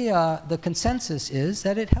the consensus is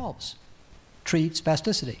that it helps treat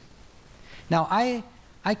spasticity. Now, I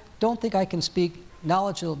don't think I can speak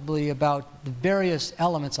knowledgeably about the various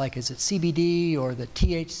elements, like is it CBD or the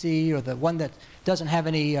THC or the one that doesn't have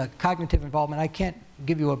any cognitive involvement. I can't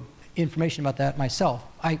give you information about that myself.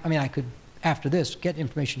 I mean, I could, after this, get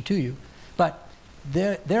information to you. But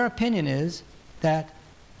their opinion is that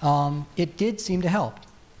it did seem to help.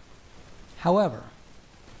 However,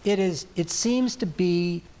 it seems to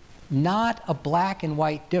be not a black and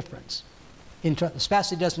white difference.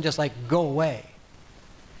 Spasticity doesn't just like go away.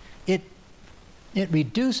 It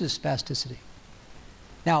reduces spasticity.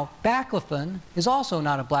 Now, baclofen is also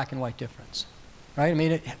not a black and white difference, right? I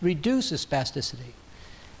mean, it reduces spasticity,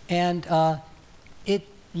 and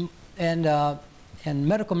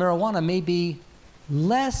medical marijuana may be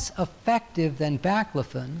less effective than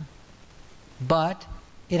baclofen, but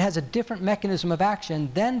it has a different mechanism of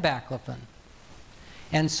action than baclofen.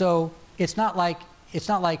 And so it's not like it's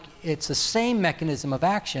not like it's the same mechanism of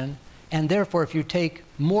action, and therefore if you take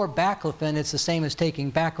more baclofen, it's the same as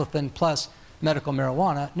taking baclofen plus medical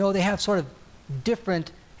marijuana. No, they have sort of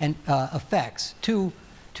different effects, two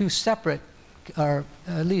separate, or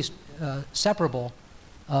at least separable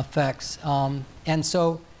effects. And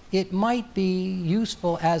so it might be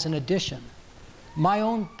useful as an addition. My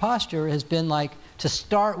own posture has been like to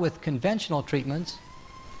start with conventional treatments,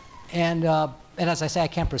 and as I say, I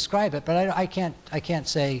can't prescribe it, but I can't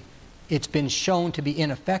say it's been shown to be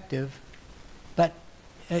ineffective, but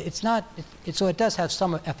it's not, so it does have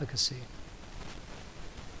some efficacy.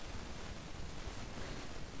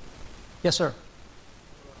 Yes, sir.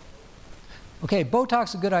 Okay, Botox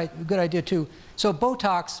is a good idea too. So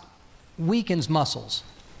Botox weakens muscles,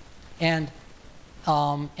 and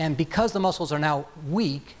because the muscles are now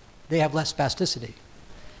weak, they have less spasticity.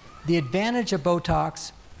 The advantage of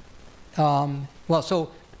Botox, well,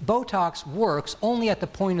 so Botox works only at the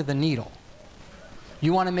point of the needle.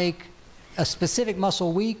 You want to make a specific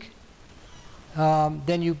muscle weak,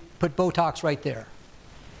 then you put Botox right there.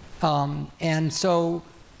 And so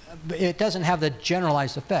it doesn't have the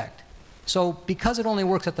generalized effect. So because it only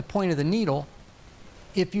works at the point of the needle,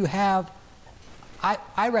 if you have,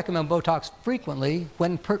 I recommend Botox frequently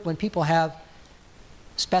when people have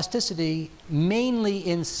spasticity mainly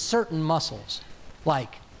in certain muscles.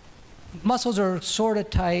 Like muscles are sort of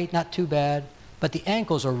tight, not too bad, but the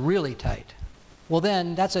ankles are really tight. Well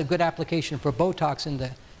then, that's a good application for Botox in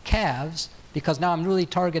the calves, because now I'm really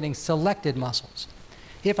targeting selected muscles.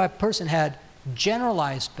 If a person had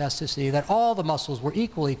generalized spasticity, that all the muscles were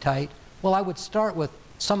equally tight, well, I would start with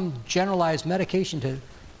some generalized medication to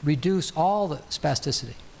reduce all the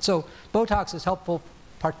spasticity. So Botox is helpful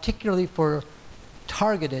particularly for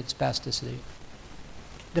targeted spasticity.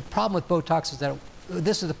 The problem with Botox is that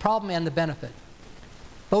this is the problem and the benefit.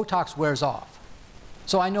 Botox wears off.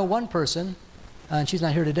 So I know one person, and she's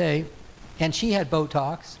not here today, and she had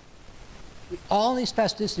Botox. All the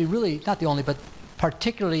spasticity, really, not the only, but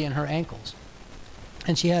particularly in her ankles.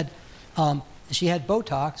 And she had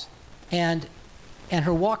Botox, and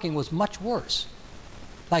her walking was much worse.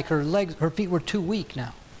 Like her feet were too weak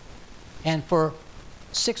now. And for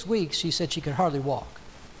 6 weeks, she said she could hardly walk.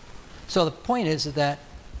 So the point is that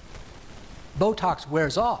Botox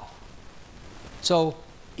wears off. So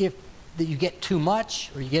if you get too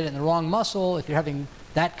much, or you get it in the wrong muscle, if you're having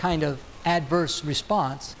that kind of adverse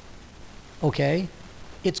response, okay,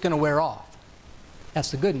 it's going to wear off.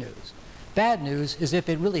 That's the good news. Bad news is if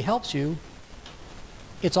it really helps you,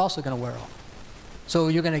 it's also going to wear off. So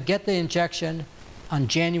you're going to get the injection on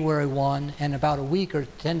January 1, and about a week or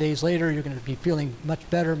 10 days later, you're going to be feeling much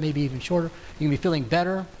better, maybe even shorter. You're going to be feeling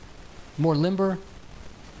better, more limber.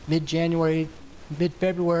 Mid-January,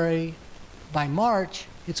 mid-February, by March,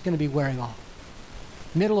 it's going to be wearing off.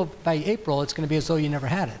 By April, it's going to be as though you never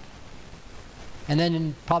had it. And then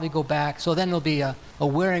you'll probably go back, so then there'll be a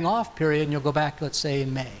wearing off period, and you'll go back, let's say,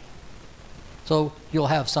 in May. So you'll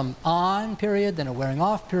have some on period, then a wearing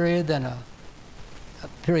off period, then a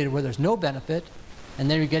period where there's no benefit, and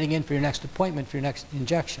then you're getting in for your next appointment for your next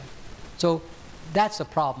injection. So that's the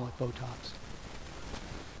problem with Botox.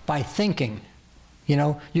 By thinking, you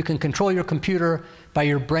know, you can control your computer by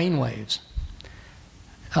your brain waves.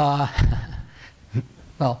 Well,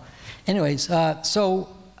 anyways, so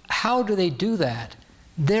how do they do that?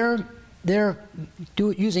 They're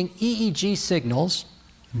using EEG signals,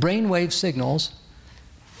 brainwave signals,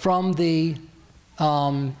 from the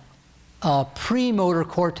premotor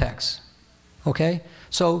cortex. Okay?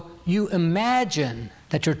 So you imagine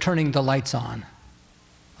that you're turning the lights on.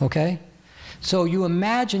 Okay? So you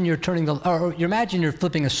imagine you're turning or you imagine you're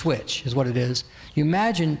flipping a switch, is what it is. You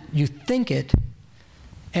imagine, you think it,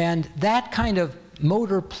 and that kind of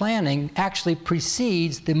motor planning actually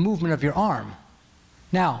precedes the movement of your arm.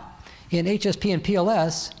 Now, in HSP and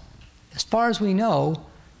PLS, as far as we know,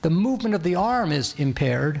 the movement of the arm is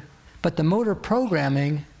impaired, but the motor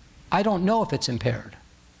programming, I don't know if it's impaired.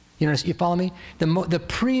 You follow me? The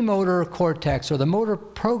premotor cortex, or the motor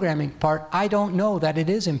programming part, I don't know that it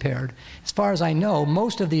is impaired. As far as I know,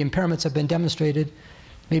 most of the impairments have been demonstrated.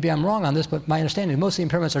 Maybe I'm wrong on this, but my understanding is most of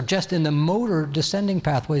the impairments are just in the motor descending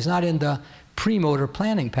pathways, not in the premotor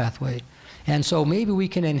planning pathway. And so maybe we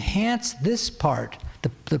can enhance this part,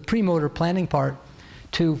 the premotor planning part,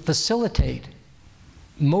 to facilitate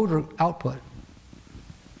motor output.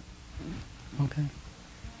 Okay.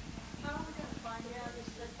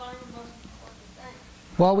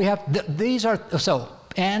 Well, we have, these are, so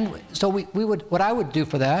we would, what I would do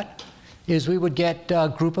for that is we would get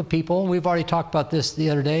a group of people, and we've already talked about this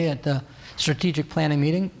the other day at the strategic planning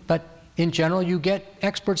meeting, but in general, you get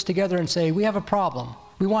experts together and say, we have a problem.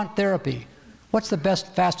 We want therapy. What's the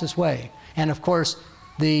best, fastest way? And of course,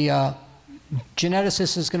 the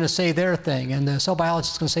geneticist is going to say their thing, and the cell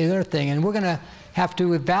biologist is going to say their thing, and we're going to have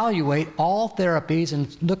to evaluate all therapies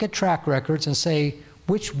and look at track records and say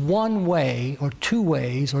which one way or two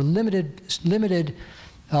ways or limited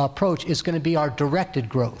approach is going to be our directed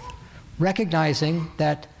growth, recognizing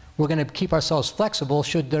that we're going to keep ourselves flexible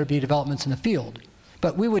should there be developments in the field.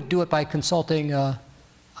 But we would do it by consulting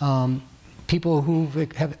people who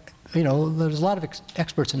have, you know, there's a lot of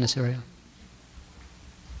experts in this area.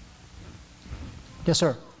 Yes,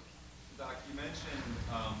 sir. Doc, you mentioned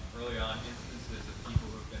early on instances of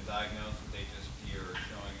people who have been diagnosed with HSP or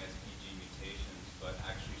showing SPG mutations, but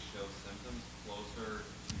actually show symptoms closer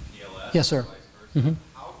to PLS. Yes, sir. Or vice versa.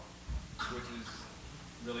 Which is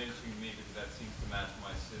really interesting to me because that seems to match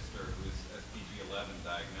my sister who is SPG11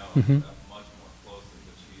 diagnosed much more closely,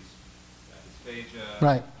 but she's got dysphagia,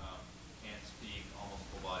 Right. can't speak, almost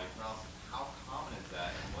full body paralysis. How common is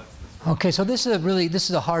that, and what's the Okay, so this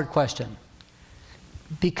is a hard question.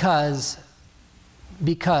 Because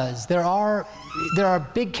there are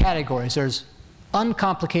big categories. There's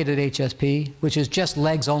uncomplicated HSP, which is just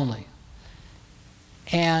legs only.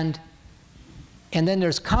 And then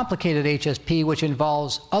there's complicated HSP, which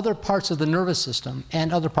involves other parts of the nervous system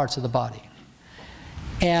and other parts of the body.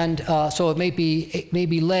 And so it may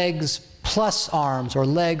be legs plus arms, or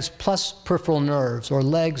legs plus peripheral nerves, or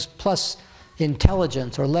legs plus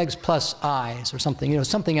intelligence, or legs plus eyes, or something, you know,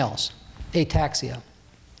 something else, ataxia.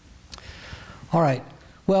 All right.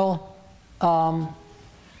 Well,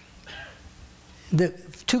 the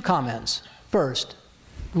two comments. First,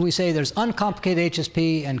 we say there's uncomplicated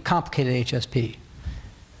HSP and complicated HSP.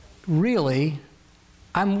 Really,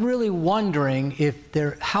 I'm really wondering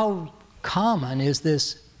how common is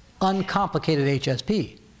this uncomplicated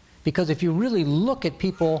HSP? Because if you really look at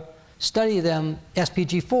people, study them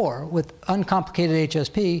SPG4 with uncomplicated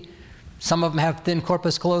HSP, some of them have thin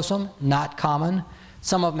corpus callosum, not common.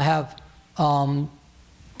 Some of them have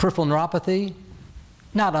peripheral neuropathy,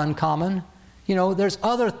 not uncommon. You know, there's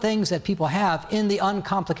other things that people have in the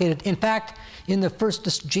uncomplicated. In fact, in the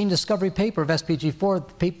first gene discovery paper of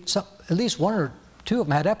SPG4, at least one or two of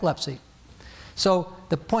them had epilepsy. So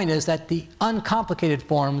the point is that the uncomplicated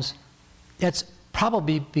forms, that's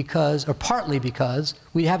probably because, or partly because,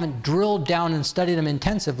 we haven't drilled down and studied them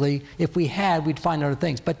intensively. If we had, we'd find other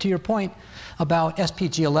things. But to your point about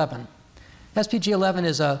SPG11, SPG11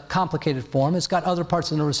 is a complicated form. It's got other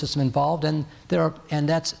parts of the nervous system involved, and there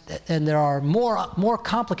are more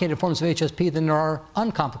complicated forms of HSP than there are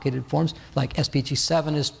uncomplicated forms, like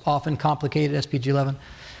SPG7 is often complicated, SPG11.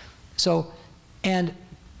 So,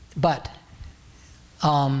 but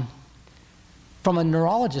from a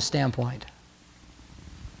neurologist standpoint,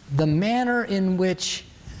 the manner in which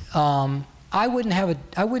I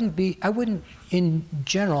wouldn't in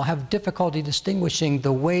general have difficulty distinguishing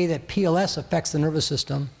the way that PLS affects the nervous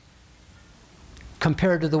system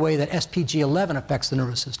compared to the way that SPG11 affects the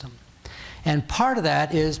nervous system. And part of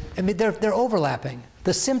that is, I mean, they're overlapping.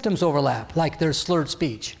 The symptoms overlap, like there's slurred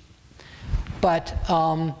speech. But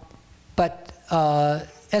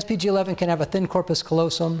SPG11 can have a thin corpus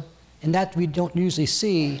callosum, and that we don't usually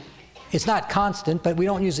see. It's not constant, but we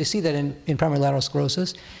don't usually see that in primary lateral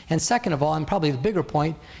sclerosis. And second of all, and probably the bigger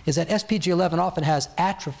point, is that SPG11 often has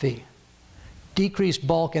atrophy, decreased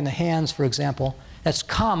bulk in the hands, for example. That's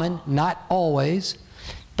common, not always,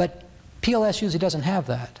 but PLS usually doesn't have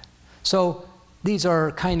that. So these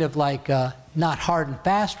are kind of like not hard and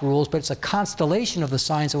fast rules, but it's a constellation of the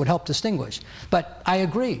signs that would help distinguish. But I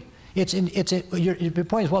agree. Your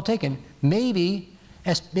point is well taken. Maybe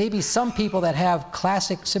some people that have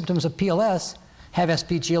classic symptoms of PLS have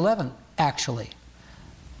SPG11, actually.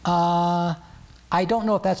 I don't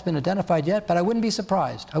know if that's been identified yet, but I wouldn't be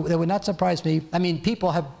surprised. That would not surprise me. I mean,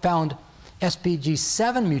 people have found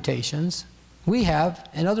SPG7 mutations. We have,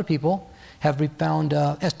 and other people have found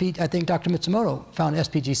I think Dr. Mitsumoto found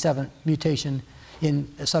SPG7 mutation in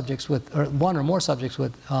subjects with, or one or more subjects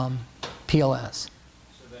with PLS.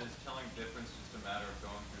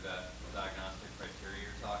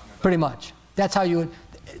 Pretty much. That's how you would.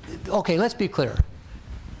 Okay, let's be clear.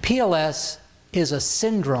 PLS is a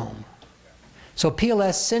syndrome. So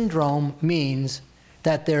PLS syndrome means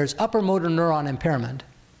that there's upper motor neuron impairment,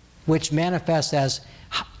 which manifests as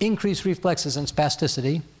increased reflexes and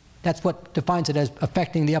spasticity. That's what defines it as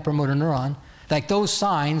affecting the upper motor neuron. Like those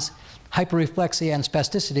signs, hyperreflexia and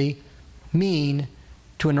spasticity, mean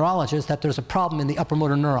to a neurologist that there's a problem in the upper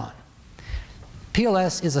motor neuron.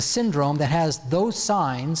 PLS is a syndrome that has those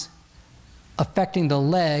signs affecting the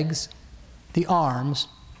legs, the arms,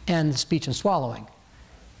 and speech and swallowing.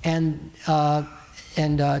 And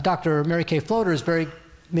Dr. Mary Kay Floater has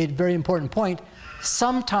made a very important point.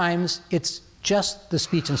 Sometimes it's just the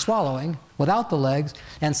speech and swallowing without the legs,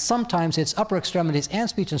 and sometimes it's upper extremities and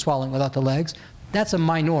speech and swallowing without the legs. That's a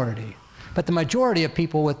minority. But the majority of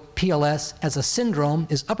people with PLS as a syndrome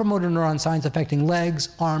is upper motor neuron signs affecting legs,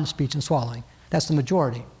 arms, speech, and swallowing. That's the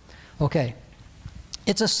majority. Okay.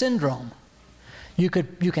 It's a syndrome. You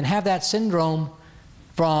can have that syndrome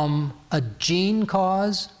from a gene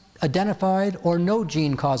cause identified or no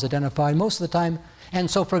gene cause identified most of the time. And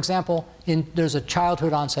so, for example, there's a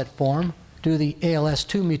childhood onset form due to the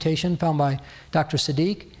ALS2 mutation found by Dr.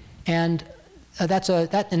 Sadiq, and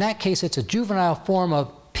in that case, it's a juvenile form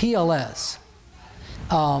of PLS,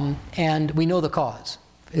 and we know the cause.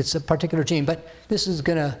 It's a particular gene, but this is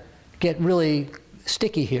going to get really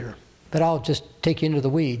sticky here, but I'll just take you into the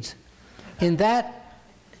weeds. In that,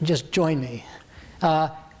 just join me.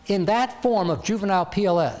 In that form of juvenile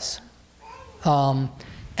PLS,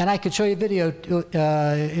 and I could show you a video,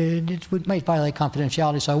 it might violate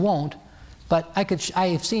confidentiality, so I won't, but I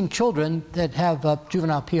have seen children that have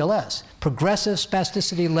juvenile PLS, progressive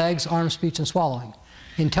spasticity, legs, arms, speech, and swallowing.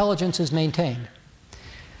 Intelligence is maintained.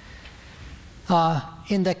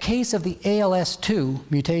 In the case of the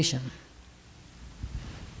ALS2 mutation,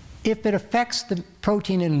 if it affects the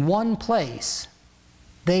protein in one place,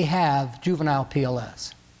 they have juvenile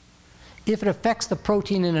PLS. If it affects the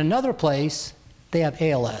protein in another place, they have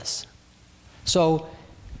ALS. So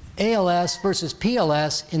ALS versus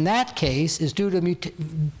PLS in that case is due to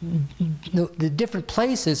the different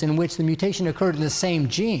places in which the mutation occurred in the same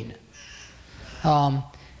gene. And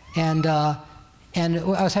I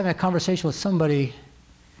was having a conversation with somebody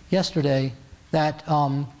yesterday that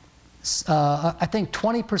I think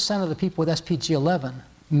 20% of the people with SPG11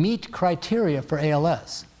 meet criteria for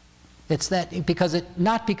ALS. It's that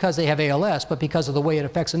not because they have ALS, but because of the way it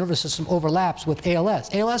affects the nervous system overlaps with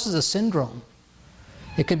ALS. ALS is a syndrome.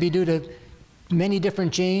 It can be due to many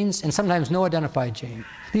different genes and sometimes no identified gene.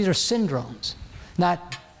 These are syndromes.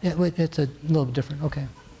 It's a little bit different. Okay.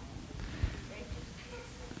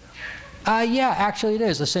 Yeah, actually it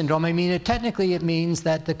is a syndrome. I mean, technically it means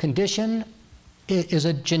that the condition is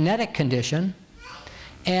a genetic condition,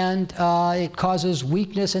 and it causes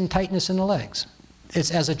weakness and tightness in the legs.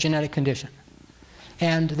 It's as a genetic condition.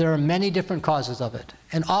 And there are many different causes of it.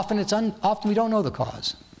 And often we don't know the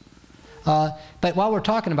cause. But while we're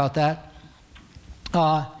talking about that,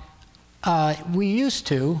 we used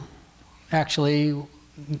to, actually,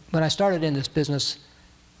 when I started in this business,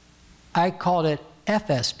 I called it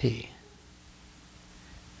FSP,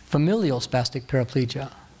 familial spastic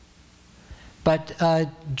paraplegia. But a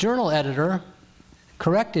journal editor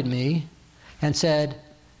corrected me and said,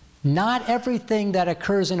 not everything that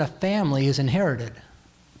occurs in a family is inherited.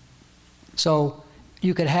 So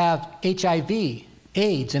you could have HIV,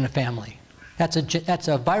 AIDS in a family. That's a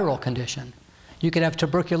viral condition. You could have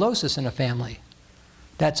tuberculosis in a family.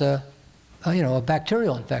 That's a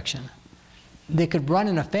bacterial infection. They could run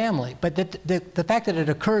in a family, but the fact that it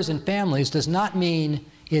occurs in families does not mean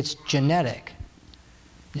it's genetic.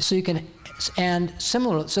 So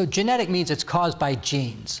so genetic means it's caused by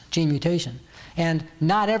genes, gene mutation. And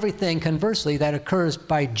not everything, conversely, that occurs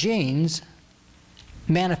by genes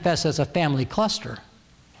manifests as a family cluster.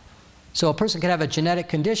 So a person could have a genetic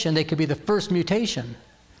condition, they could be the first mutation.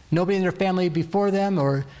 Nobody in their family before them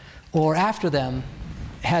or after them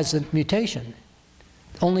has a mutation.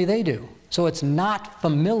 Only they do. So it's not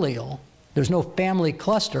familial. There's no family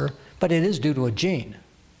cluster, but it is due to a gene.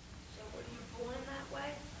 So were you born that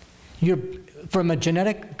way? You're from a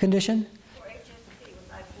genetic condition? Or HSP,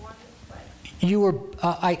 was I born this way? You were,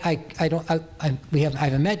 I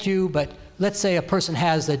haven't met you, but let's say a person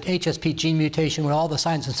has the HSP gene mutation with all the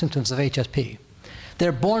signs and symptoms of HSP.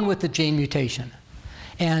 They're born with the gene mutation.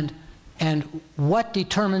 And what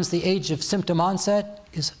determines the age of symptom onset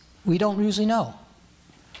is we don't usually know.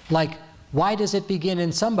 Like, why does it begin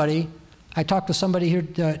in somebody? I talked to somebody here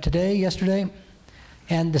yesterday,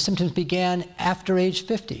 and the symptoms began after age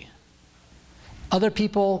 50. Other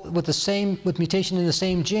people with mutation in the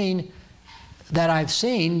same gene that I've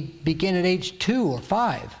seen begin at age 2 or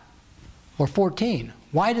 5 or 14.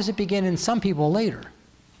 Why does it begin in some people later?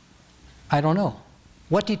 I don't know.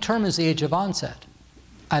 What determines the age of onset?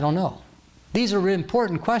 I don't know. These are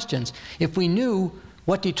important questions. If we knew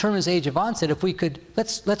what determines age of onset, if we could,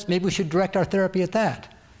 maybe we should direct our therapy at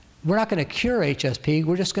that. We're not going to cure HSP,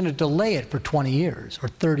 we're just going to delay it for 20 years or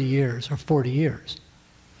 30 years or 40 years.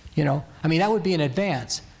 You know, I mean, that would be an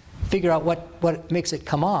advance. Figure out what makes it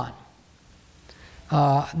come on.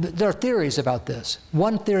 There are theories about this.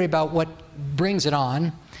 One theory about what brings it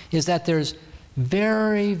on is that there's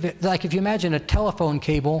like if you imagine a telephone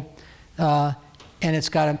cable and it's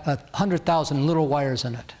got 100,000 little wires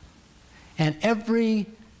in it. And every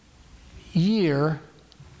year,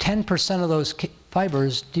 10% of those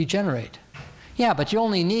fibers degenerate. Yeah, but you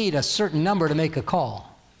only need a certain number to make a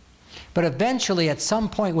call. But eventually, at some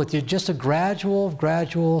point, with just a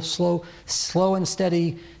gradual, slow and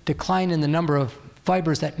steady decline in the number of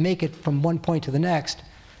fibers that make it from one point to the next,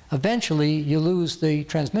 eventually you lose the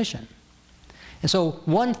transmission. And so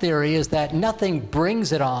one theory is that nothing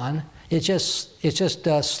brings it on. It's just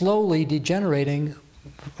slowly degenerating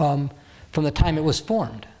from the time it was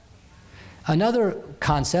formed. Another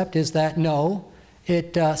concept is that no,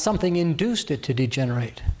 something induced it to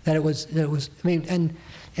degenerate. That it was. I mean, and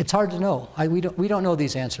it's hard to know. We don't know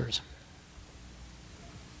these answers.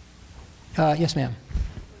 Yes, ma'am.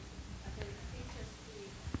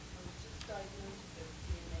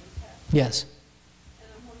 Yes.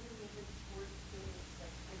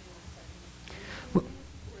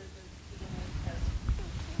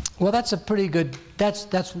 Well, that's a pretty good. That's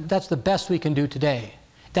the best we can do today.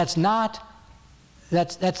 That's the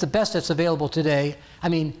best that's available today. I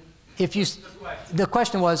mean, the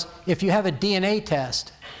question was, if you have a DNA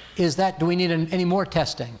test, do we need any more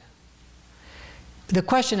testing? The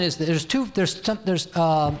question is, there's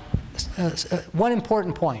one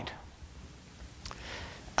important point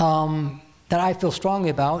that I feel strongly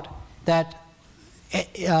about, that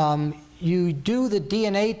you do the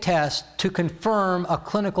DNA test to confirm a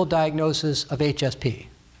clinical diagnosis of HSP.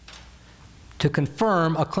 To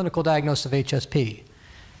confirm a clinical diagnosis of HSP.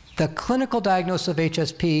 The clinical diagnosis of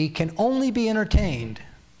HSP can only be entertained,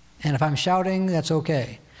 and if I'm shouting, that's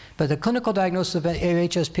okay, but the clinical diagnosis of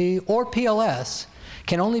HSP or PLS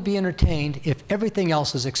can only be entertained if everything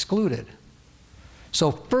else is excluded.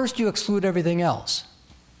 So first you exclude everything else.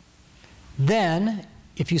 Then,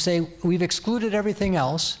 if you say, we've excluded everything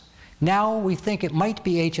else, now we think it might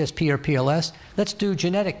be HSP or PLS, let's do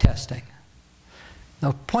genetic testing.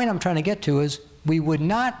 The point I'm trying to get to is, we would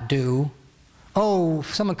not do, oh,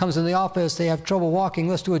 if someone comes in the office, they have trouble walking,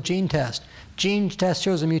 let's do a gene test. Gene test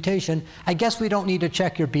shows a mutation. I guess we don't need to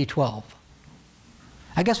check your B12.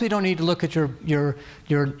 I guess we don't need to look at your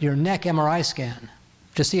neck MRI scan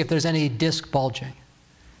to see if there's any disc bulging.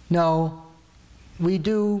 No, we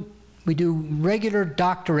do regular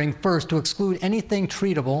doctoring first to exclude anything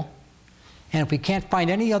treatable, and if we can't find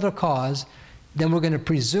any other cause, then we're going to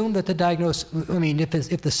presume that the diagnosis, I mean, if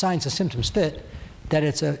the signs and symptoms fit, that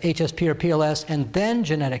it's a HSP or PLS, and then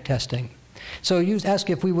genetic testing. So you ask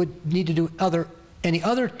if we would need to do any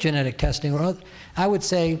other genetic testing, or I would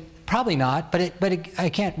say probably not, but I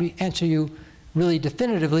can't answer you really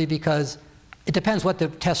definitively because it depends what the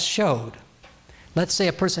test showed. Let's say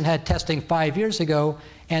a person had testing 5 years ago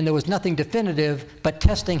and there was nothing definitive, but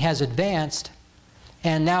testing has advanced,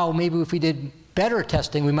 and now maybe if we did better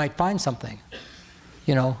testing, we might find something,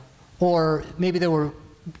 you know. Or maybe there were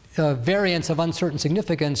variants of uncertain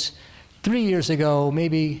significance 3 years ago,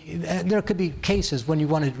 maybe there could be cases when you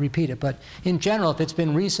wanted to repeat it, but in general, if it's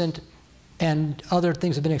been recent and other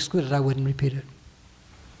things have been excluded, I wouldn't repeat it.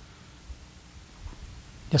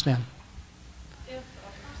 Yes, ma'am. If a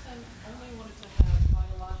person only wanted to have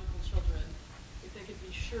biological children, if they could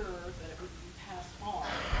be sure that it would be passed on,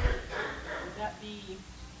 would that be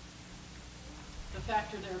the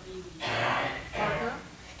factor there be the partner?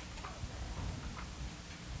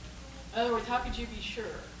 In other words, how could you be sure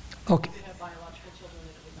Okay. if you have biological children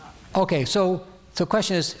that it would not be? Okay, so the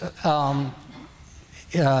question is,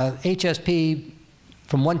 HSP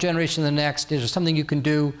from one generation to the next, is there something you can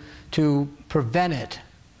do to prevent it?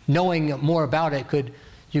 Knowing more about it,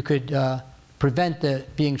 you could prevent the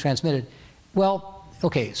being transmitted. Well,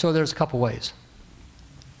 okay, so there's a couple ways.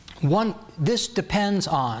 One, this depends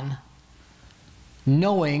on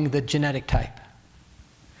knowing the genetic type.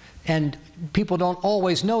 And people don't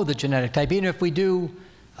always know the genetic type. Even if we do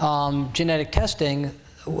genetic testing,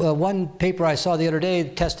 one paper I saw the other day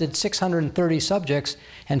tested 630 subjects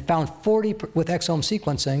and found 40, with exome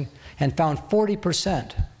sequencing, and found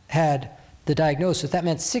 40% had the diagnosis. That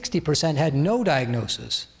meant 60% had no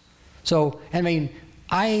diagnosis. So, I mean,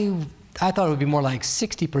 I thought it would be more like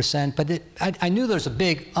 60%, but I knew there's a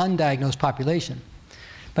big undiagnosed population.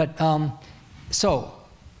 But, so,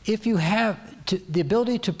 if you have the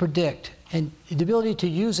ability to predict and the ability to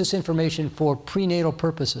use this information for prenatal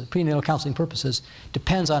purposes, prenatal counseling purposes,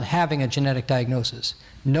 depends on having a genetic diagnosis.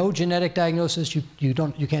 No genetic diagnosis, you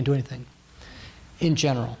can't do anything, in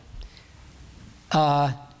general,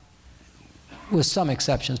 with some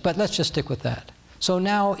exceptions. But let's just stick with that. So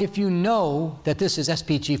now, if you know that this is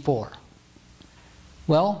SPG4,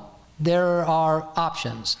 well, there are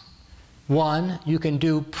options. One, you can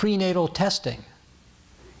do prenatal testing,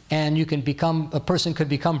 and you can a person could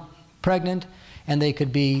become pregnant, and they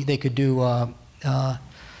could do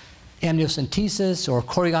amniocentesis or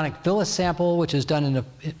chorionic villus sample, which is done in the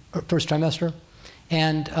first trimester,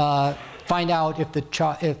 and find out if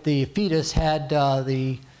the fetus had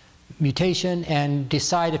the mutation, and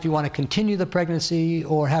decide if you want to continue the pregnancy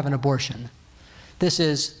or have an abortion.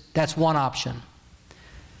 That's one option.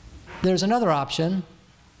 There's another option,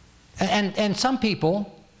 and some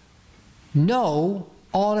people know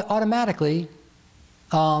automatically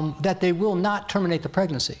that they will not terminate the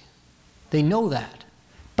pregnancy. They know that.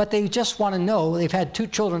 But they just want to know, they've had 2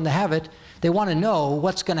 children to have it, they want to know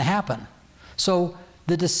what's going to happen. So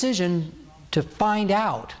the decision to find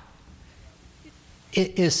out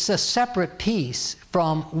is a separate piece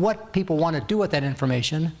from what people want to do with that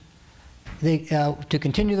information, to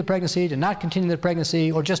continue the pregnancy, to not continue the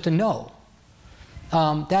pregnancy, or just to know.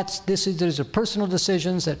 These are personal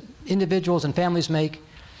decisions that individuals and families make,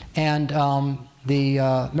 and the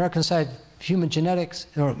American Society of Human Genetics,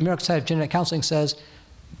 or American Society of Genetic Counseling, says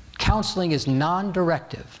counseling is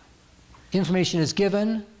non-directive. Information is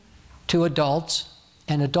given to adults,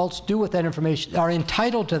 and adults do with that information, are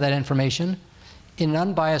entitled to that information in an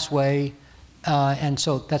unbiased way, and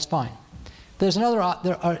so that's fine. There's another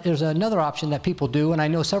option that people do, and I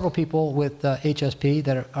know several people with HSP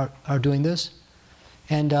that are doing this,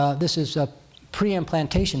 and this is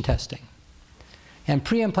pre-implantation testing. And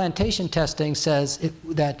pre-implantation testing says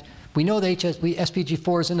that we know the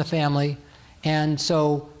SPG4 is in the family, and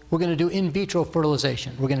so we're going to do in vitro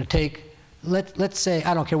fertilization. We're going to take, let's say,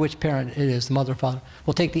 I don't care which parent it is, the mother or father,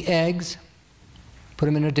 we'll take the eggs, put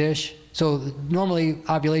them in a dish. So normally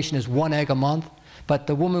ovulation is 1 egg a month, but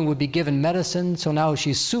the woman would be given medicine, so now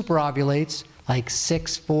she super ovulates, like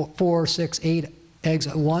 4, 6, 8 eggs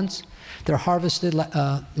at once. They're harvested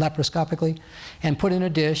laparoscopically and put in a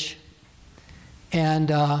dish, and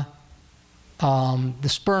the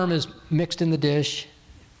sperm is mixed in the dish.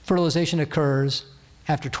 Fertilization occurs.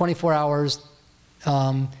 After 24 hours,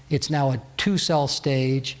 it's now a 2-cell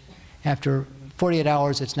stage. After 48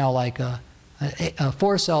 hours, it's now like a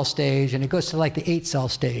 4-cell stage, and it goes to like the 8-cell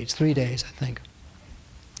stage, 3 days, I think.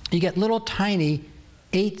 You get little tiny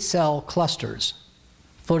 8-cell clusters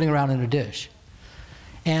floating around in a dish.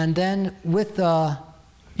 And then with,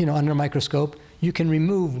 under a microscope, you can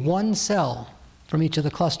remove 1 cell from each of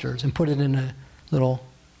the clusters and put it in a little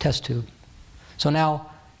test tube. So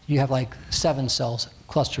now you have like 7 cells,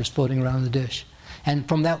 clusters floating around in the dish. And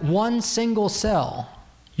from that 1 single cell,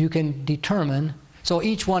 you can determine, so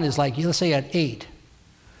each one is like, let's say at 8.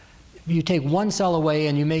 You take 1 cell away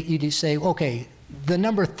and you say, okay, the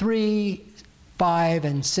number 3, 5,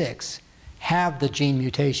 and 6 have the gene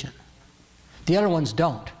mutation. The other ones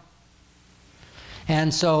don't.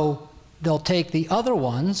 And so they'll take the other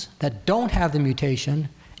ones that don't have the mutation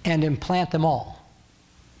and implant them all.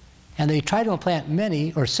 And they try to implant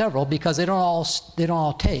many or several because they don't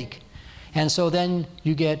all take. And so then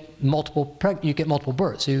you get multiple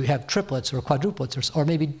births. So you have triplets or quadruplets or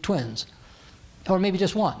maybe twins, or maybe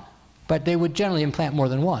just 1. But they would generally implant more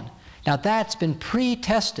than 1. Now that's been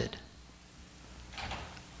pre-tested.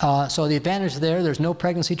 So the advantage there's no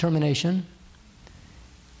pregnancy termination.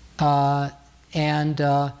 And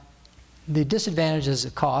the disadvantage is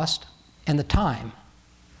the cost and the time,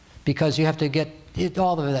 because you have to get it,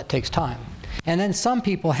 all of that takes time. And then some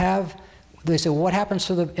people they say, well, what happens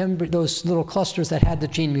to those little clusters that had the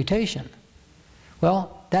gene mutation?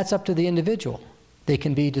 Well, that's up to the individual. They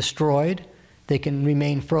can be destroyed, they can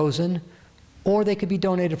remain frozen, or they could be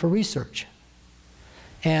donated for research.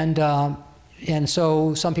 And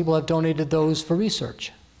so some people have donated those for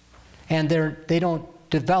research. And they don't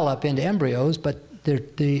develop into embryos, but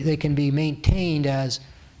they can be maintained as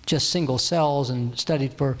just single cells and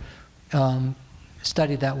studied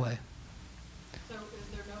that way. So is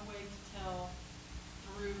there no way to tell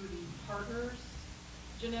through the partner's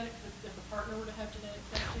genetics if the partner were to have genetic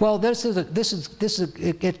testing? Well,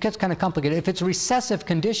 it gets kind of complicated. If it's a recessive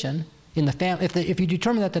condition in the family, if you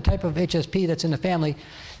determine that the type of HSP that's in the family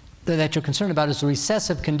that you're concerned about is a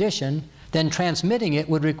recessive condition, then transmitting it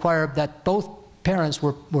would require that both parents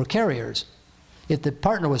were carriers. If the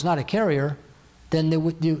partner was not a carrier, then they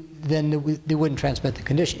wouldn't transmit the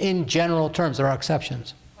condition. In general terms, there are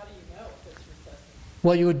exceptions. How do you know if it's recessive?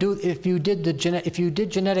 Well, you would do if you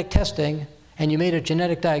did genetic testing and you made a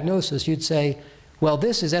genetic diagnosis, you'd say, well,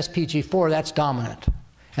 this is SPG4, that's dominant,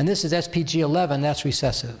 and this is SPG11, that's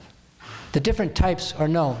recessive. The different types are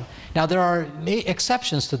known. Now, there are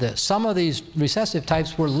exceptions to this. Some of these recessive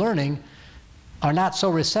types we're learning are not so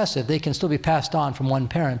recessive, they can still be passed on from one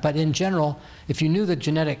parent. But in general, if you knew the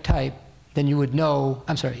genetic type, then you would know,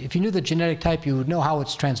 I'm sorry, if you knew the genetic type, you would know how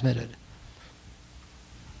it's transmitted.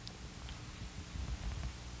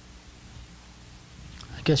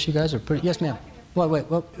 I guess you guys are pretty, yes ma'am. Wait,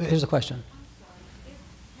 here's the question. I'm sorry, if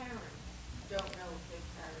parents don't know if they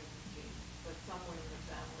carry the gene, but someone in the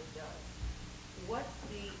family does, what's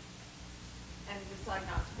the, and decide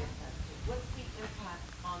not to get tested, what's the impact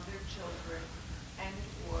on their children and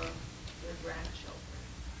or their grandchildren?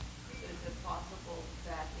 Is it possible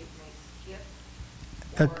that it may skip,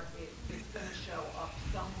 or it's going to show up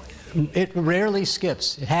some way? It rarely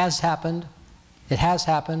skips. It has happened. It has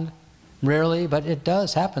happened. Rarely, but it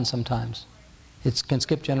does happen sometimes. It can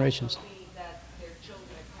skip generations. That their children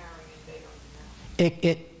are carrying and they don't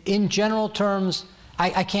know. In general terms,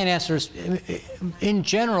 I can't answer. In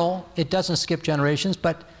general, it doesn't skip generations,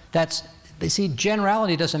 but that's, you see,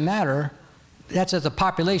 generality doesn't matter. That's as a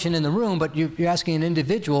population in the room, but you're asking an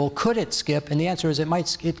individual, could it skip? And the answer is it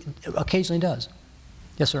might, it occasionally does.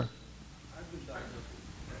 Yes, sir. I've been diagnosed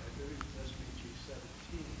with SPG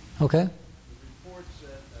 17. Okay. The report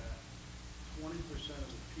said that 20% of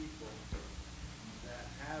the people that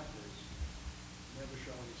have this never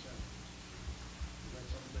show any symptoms. Is that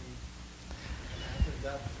something, is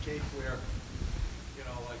that the case where, you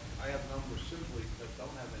know, like I have numbers simply that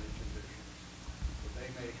don't have any conditions, but they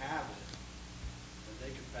may have it, and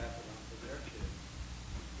they can pass it on to their kids,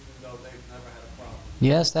 even though they've never had a problem?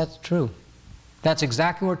 Yes, that's true. That's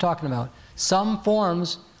exactly what we're talking about. Some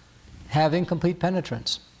forms have incomplete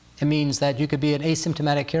penetrance. It means that you could be an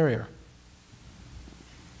asymptomatic carrier.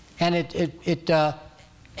 And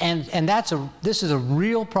this is a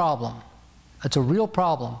real problem. It's a real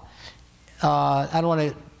problem. I don't want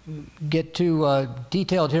to get too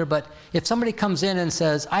detailed here, but if somebody comes in and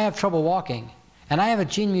says, I have trouble walking, and I have a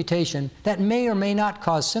gene mutation, that may or may not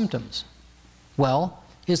cause symptoms. Well,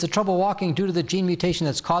 is the trouble walking due to the gene mutation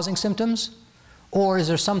that's causing symptoms? Or is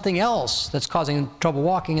there something else that's causing trouble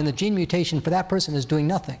walking and the gene mutation for that person is doing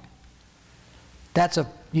nothing?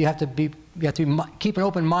 You have to keep an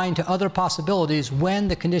open mind to other possibilities when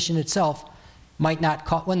the condition itself might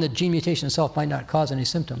not, when the gene mutation itself might not cause any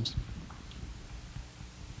symptoms.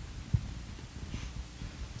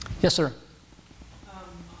 Yes, sir. I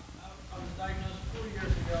was diagnosed 4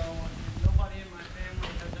 years ago. Nobody in my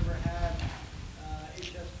family has ever had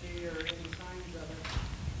HSP or any signs of it.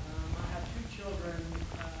 I have 2 children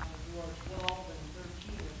who are 12 and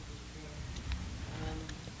 13 at this point.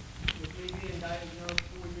 With me being diagnosed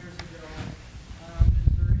 4 years ago, is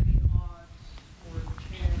there any odds or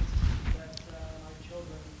chance that my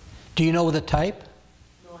children... Do you know the type?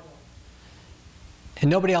 No, I don't.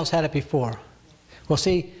 And nobody else had it before? Well,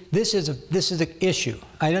 see, this is an issue.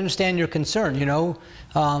 I understand your concern. You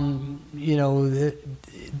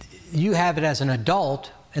have it as an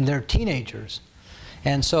adult, and they're teenagers,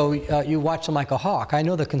 and so you watch them like a hawk. I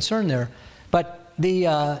know the concern there, but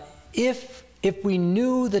if we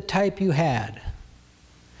knew the type you had,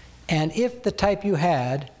 and if the type you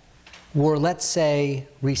had were, let's say,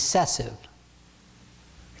 recessive,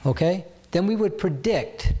 okay, then we would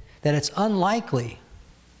predict that it's unlikely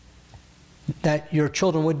that your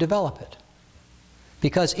children would develop it.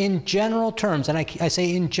 Because in general terms, and I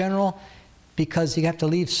say in general because you have to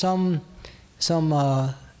leave some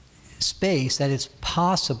space that it's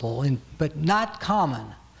possible, but not common,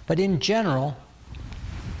 but in general,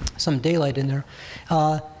 some daylight in there.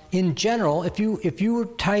 In general, if your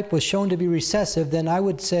type was shown to be recessive, then I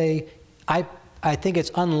would say I think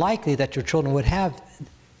it's unlikely that your children would have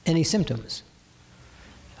any symptoms.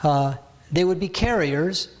 They would be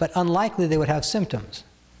carriers, but unlikely they would have symptoms.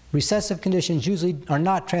 Recessive conditions usually are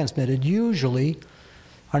not transmitted,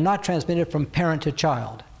 from parent to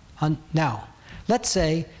child. Now, let's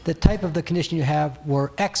say the type of the condition you have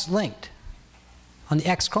were X-linked on the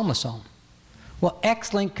X chromosome. Well,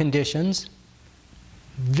 X-linked conditions,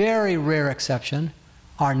 very rare exception,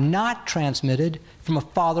 are not transmitted from a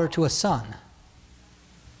father to a son.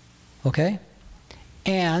 Okay?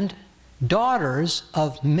 And daughters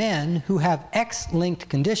of men who have X-linked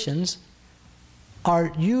conditions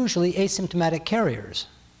are usually asymptomatic carriers.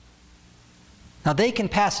 Now, they can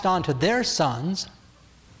pass it on to their sons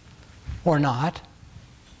or not,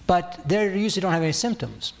 but they usually don't have any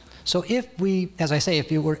symptoms. So if we, as I say,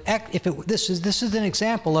 this is an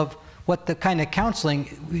example of what the kind of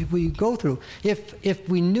counseling we go through. If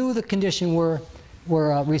we knew the condition were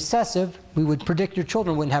recessive, we would predict your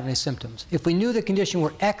children wouldn't have any symptoms. If we knew the condition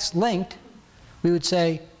were X-linked, we would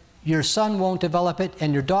say your son won't develop it,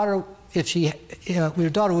 and your daughter, your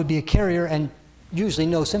daughter would be a carrier and usually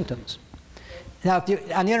no symptoms. Now,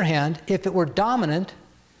 on the other hand, if it were dominant,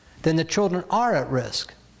 then the children are at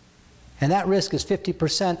risk. And that risk is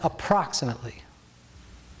 50% approximately.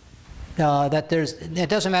 It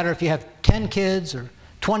doesn't matter if you have 10 kids or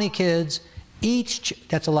 20 kids,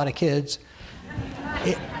 that's a lot of kids.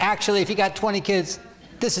 Actually, if you got 20 kids,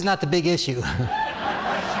 this is not the big issue.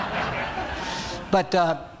 But,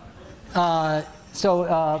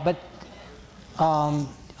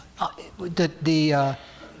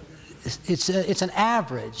 it's an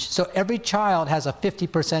average. So every child has a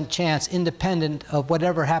 50% chance independent of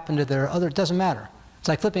whatever happened to their other, it doesn't matter. It's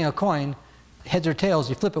like flipping a coin, heads or tails,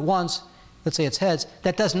 you flip it once, let's say it's heads,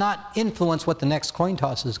 that does not influence what the next coin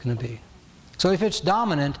toss is going to be. So if it's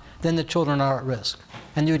dominant, then the children are at risk.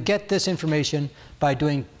 And you would get this information by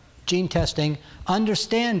doing gene testing,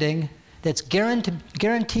 understanding that's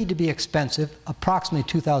guaranteed to be expensive,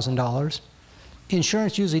 approximately $2,000.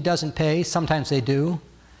 Insurance usually doesn't pay, sometimes they do.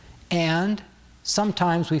 And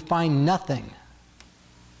sometimes we find nothing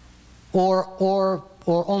or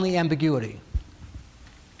only ambiguity.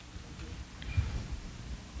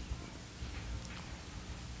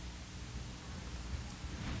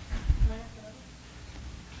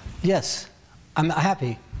 Yes, I'm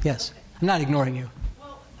happy. Yes, I'm not ignoring you.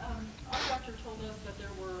 Well, our doctor told us that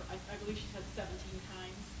there were, I believe she said 17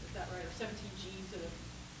 kinds, is that right? Or 17 genes that have,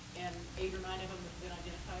 and 8 or 9 of them have been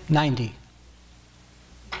identified? 90.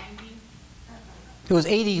 90? It was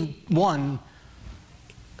 81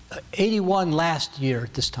 last year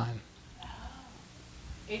at this time.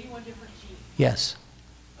 81 different genes? Yes.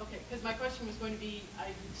 Okay, because my question was going to be, I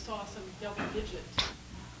saw some double-digit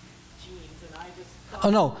genes, and I just thought... Oh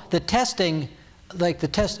no, the testing,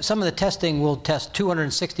 some of the testing will test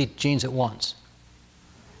 260 genes at once.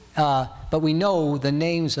 But we know the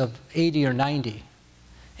names of 80 or 90.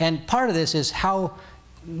 And part of this is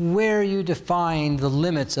where you define the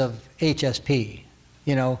limits of HSP.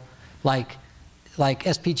 You know, like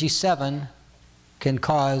SPG7 can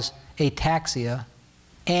cause ataxia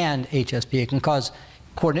and HSP. It can cause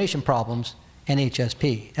coordination problems and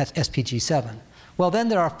HSP. That's SPG7. Well, then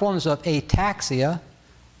there are forms of ataxia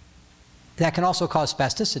that can also cause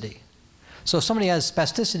spasticity. So if somebody has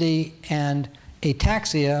spasticity and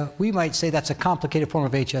ataxia, we might say that's a complicated form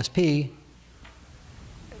of HSP,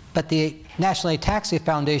 but the National Ataxia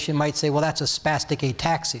Foundation might say, well, that's a spastic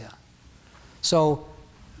ataxia. So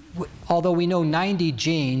although we know 90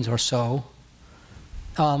 genes or so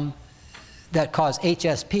that cause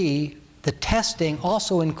HSP, the testing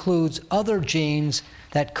also includes other genes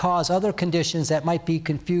that cause other conditions that might be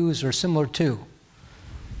confused or similar to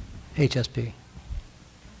HSP.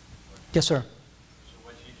 Yes, sir. So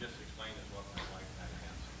what you just explained is what my wife had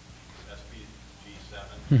cancer.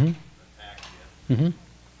 SPG7, ataxia. Mm-hmm.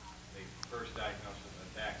 They first diagnosed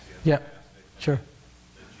with ataxia. Yeah, spastic, sure.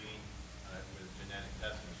 The gene with genetic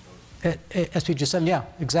testing shows. SPG7, yeah,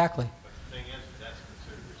 exactly. But the thing is, that's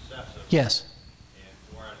considered recessive. Yes.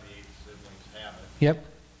 And 4 out of the 8 siblings have it. Yep.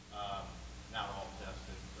 Not all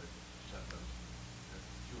tested, but except those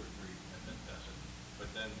 2 or 3 have been tested. But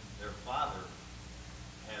then their father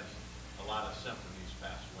has a lot of symptoms. He's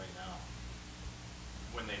passed away now.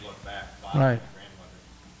 When they look back, father Right. and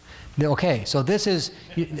grandmother. Okay, so this is,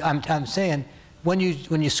 I'm saying, when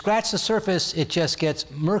you scratch the surface, it just gets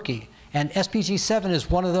murky. And SPG7 is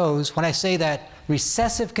one of those, when I say that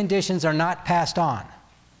recessive conditions are not passed on.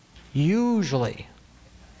 Usually.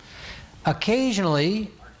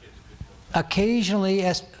 Occasionally,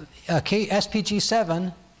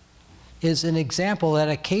 SPG7 is an example that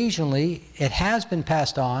occasionally it has been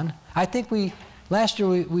passed on. I think last year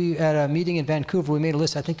we at a meeting in Vancouver, we made a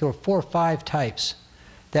list, I think there were 4 or 5 types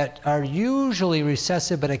that are usually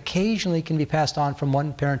recessive but occasionally can be passed on from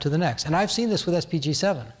one parent to the next. And I've seen this with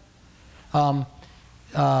SPG7,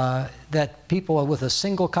 that people with a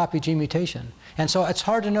single copy gene mutation. And so it's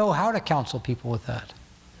hard to know how to counsel people with that.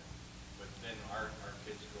 But then our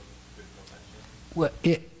kids could go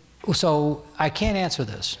that Well, so I can't answer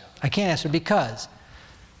this. I can't answer because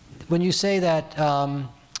when you say that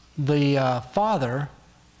the father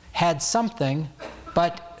had something,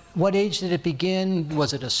 but what age did it begin?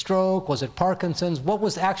 Was it a stroke? Was it Parkinson's? What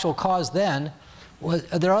was the actual cause then?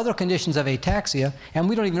 There are other conditions of ataxia, and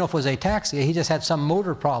we don't even know if it was ataxia. He just had some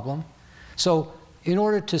motor problem. So in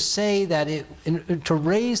order to say that, to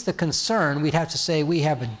raise the concern, we'd have to say we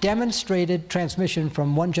have a demonstrated transmission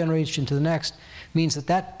from one generation to the next, means that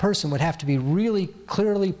that person would have to be really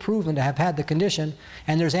clearly proven to have had the condition,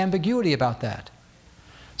 and there's ambiguity about that.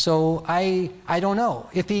 So I don't know.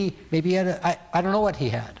 If he, maybe he had I don't know what he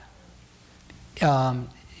had.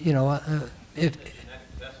 You know, if... The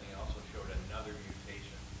genetic testing also showed another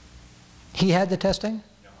mutation. He had the testing?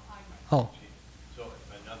 No. Oh.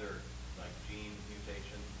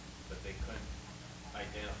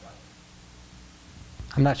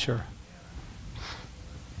 I'm not sure.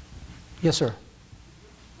 Yes, sir.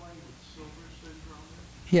 Explain what silver syndrome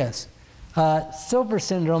is? Yes. Silver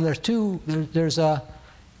syndrome, there's two,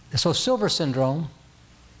 so silver syndrome,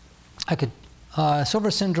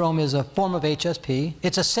 silver syndrome is a form of HSP.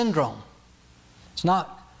 It's a syndrome. It's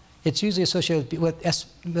not, it's usually associated with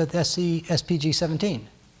SPG17,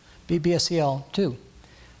 BSCL2.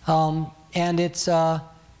 And it's a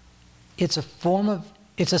form of,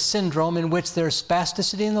 it's a syndrome in which there's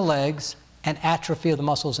spasticity in the legs and atrophy of the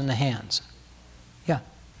muscles in the hands. Yeah.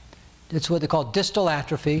 It's what they call distal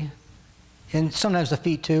atrophy, and sometimes the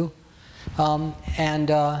feet too. And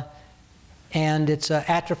it's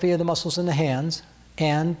atrophy of the muscles in the hands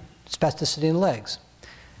and spasticity in the legs.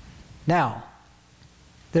 Now,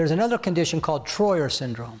 there's another condition called Troyer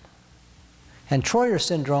syndrome. And Troyer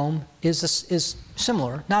syndrome is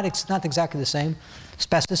similar, not exactly the same.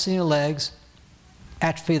 Spasticity in the legs,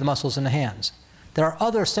 atrophy of the muscles in the hands. There are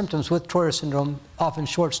other symptoms with Troyer syndrome, often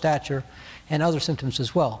short stature, and other symptoms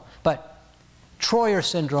as well. But Troyer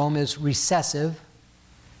syndrome is recessive,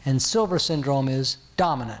 and silver syndrome is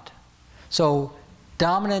dominant. So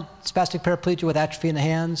dominant spastic paraplegia with atrophy in the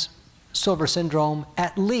hands, silver syndrome,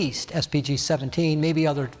 at least SPG17, maybe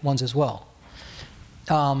other ones as well.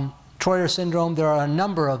 Troyer syndrome, there are a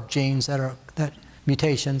number of genes that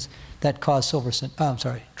mutations that cause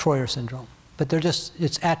Troyer syndrome. But they're just,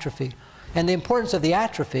 it's atrophy. And the importance of the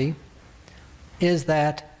atrophy is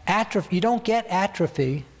that you don't get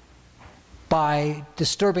atrophy by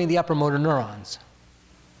disturbing the upper motor neurons.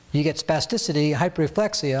 You get spasticity,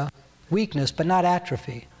 hyperreflexia, weakness, but not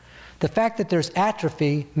atrophy. The fact that there's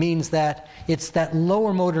atrophy means that it's that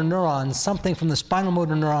lower motor neuron, something from the spinal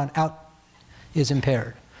motor neuron out is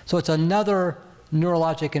impaired. So it's another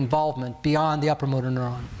neurologic involvement beyond the upper motor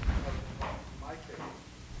neuron. In my case, I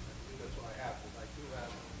believe that's what I have, because I do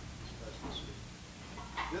have spasticity.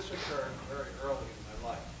 This occurred very early in my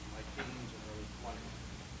life, my teens and early 20s.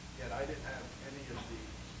 Yet I didn't have any of the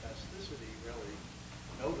spasticity really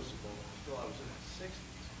noticeable until I was in my 60s.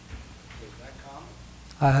 Was that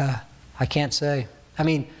common? I can't say. I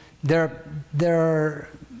mean, I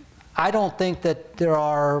don't think that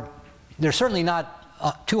there's certainly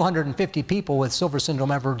not 250 people with silver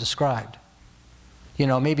syndrome ever described. You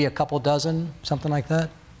know, maybe a couple dozen, something like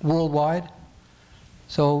that, worldwide.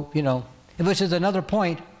 So, you know, which is another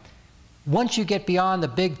point. Once you get beyond the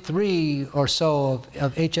big 3 or so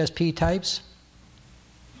of HSP types,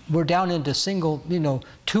 we're down into single,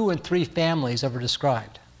 2 and 3 families ever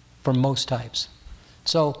described for most types.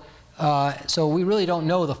 So, so we really don't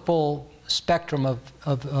know the full spectrum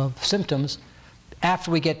of symptoms after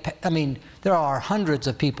we get, I mean, there are hundreds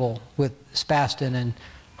of people with spastin and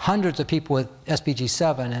hundreds of people with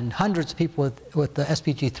SPG7 and hundreds of people with the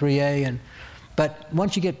SPG3A, but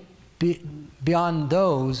once you get beyond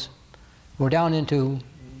those, we're down into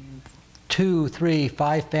 2, 3,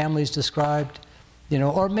 5 families described,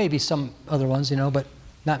 or maybe some other ones, but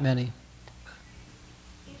not many.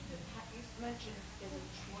 You mentioned, is it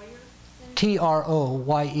Troyer syndrome? Troyer. Okay,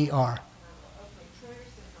 Troyer syndrome.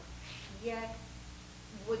 Yet,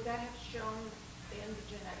 would that have shown in the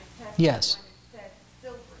genetic test? Yes. When it said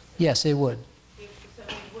silver syndrome? Yes, it would. So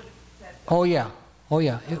it would have said that? Oh yeah, oh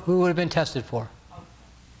yeah, it would have been tested for. Okay,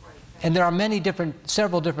 great. And there are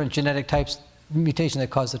several different genetic types, mutations that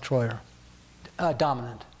cause the Troyer.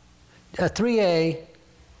 Dominant. 3A,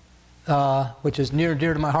 which is near and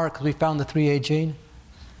dear to my heart because we found the 3A gene.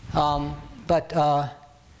 But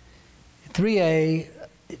 3A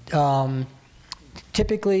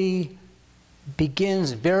typically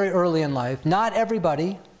begins very early in life. Not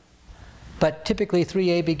everybody, but typically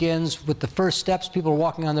 3A begins with the first steps. People are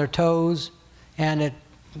walking on their toes, and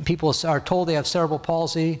people are told they have cerebral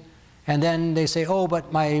palsy, and then they say, oh,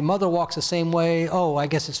 but my mother walks the same way. Oh, I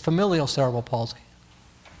guess it's familial cerebral palsy.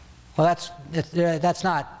 Well, that's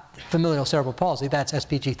not familial cerebral palsy. That's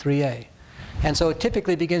SPG3A. And so it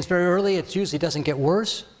typically begins very early. It usually doesn't get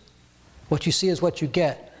worse. What you see is what you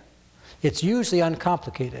get. It's usually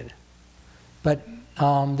uncomplicated. But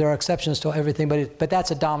there are exceptions to everything, but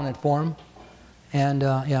that's a dominant form. And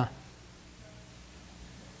yeah.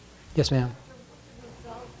 Yes, ma'am. The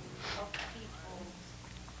results of people's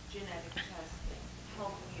genetic testing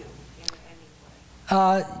help you in any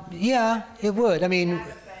way? Yeah, it would. I mean,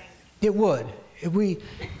 it would. I've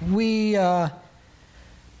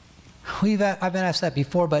been asked that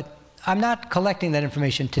before, but I'm not collecting that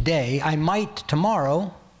information today. I might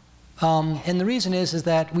tomorrow. And the reason is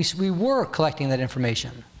that we were collecting that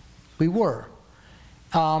information. We were.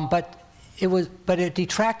 But it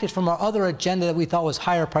detracted from our other agenda that we thought was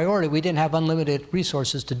higher priority. We didn't have unlimited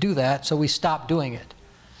resources to do that, so we stopped doing it.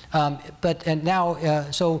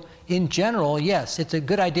 So in general, yes, it's a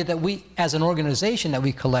good idea that we, as an organization, that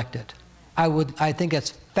we collect it. I think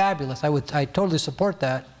it's fabulous. I totally support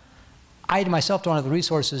that. I myself don't have the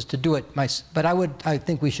resources to do it, but I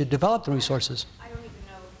think we should develop the resources. I don't even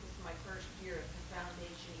know if this is my first year, if the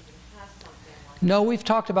foundation even has something like No, we've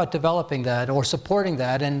talked about developing that or supporting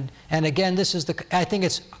that, and again,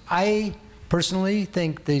 I personally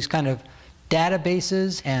think these kind of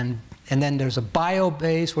databases and then there's a bio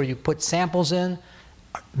base where you put samples in,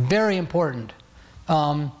 very important.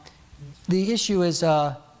 The issue is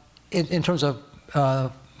in terms of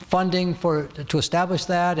funding to establish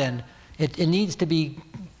that, and it needs to be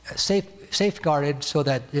safeguarded so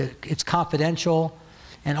that it's confidential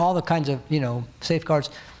and all the kinds of safeguards.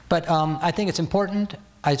 But I think it's important.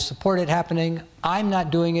 I support it happening. I'm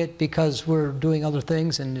not doing it because we're doing other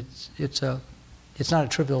things, and it's not a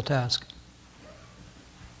trivial task.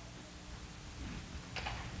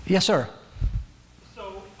 Yes, sir.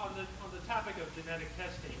 So on the topic of genetic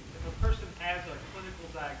testing, if a person has a clinical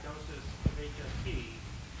diagnosis of HSP,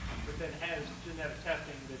 but then has genetic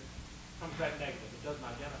testing that comes back negative, it doesn't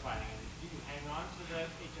identify anything, do you hang on to that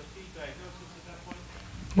HSP diagnosis at that point?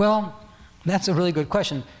 Well, that's a really good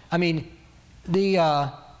question. I mean,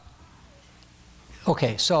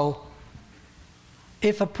 okay, so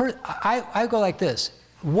if I go like this,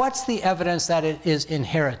 what's the evidence that it is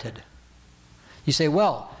inherited? You say,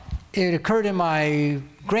 well, it occurred in my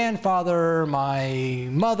grandfather, my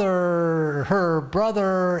mother, her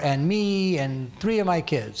brother, and me, and 3 of my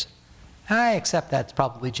kids. I accept that's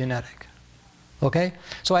probably genetic. Okay?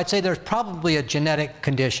 So I'd say there's probably a genetic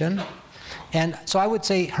condition. And so I would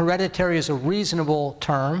say hereditary is a reasonable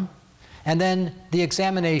term. And then the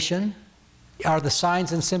examination, are the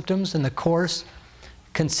signs and symptoms in the course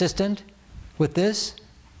consistent with this?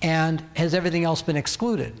 And has everything else been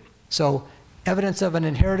excluded? So evidence of an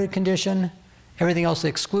inherited condition, everything else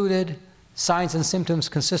excluded, signs and symptoms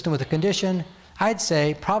consistent with the condition, I'd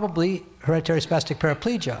say probably hereditary spastic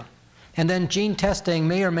paraplegia. And then gene testing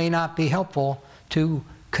may or may not be helpful to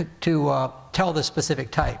tell the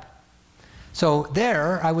specific type. So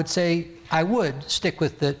there, I would say I would stick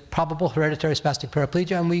with the probable hereditary spastic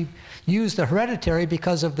paraplegia, and we use the hereditary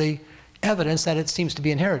because of the evidence that it seems to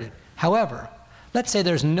be inherited. However, let's say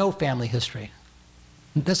there's no family history.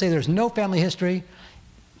 Let's say there's no family history,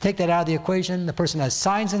 take that out of the equation, the person has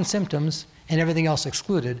signs and symptoms and everything else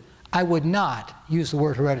excluded, I would not use the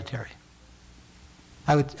word hereditary.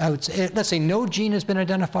 I would say, let's say no gene has been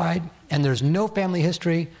identified and there's no family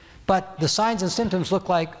history, but the signs and symptoms look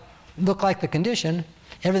like the condition,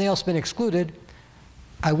 everything else has been excluded,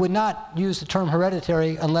 I would not use the term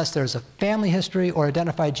hereditary unless there's a family history or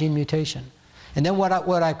identified gene mutation. And then what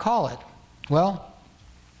I call it? Well,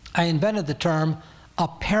 I invented the term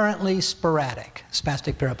apparently sporadic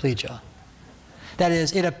spastic paraplegia. That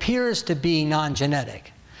is, it appears to be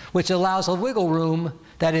non-genetic, which allows a wiggle room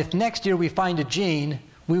that if next year we find a gene,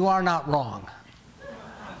 we are not wrong.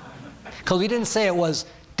 Because we didn't say it was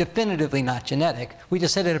definitively not genetic, we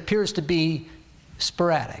just said it appears to be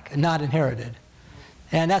sporadic, not inherited.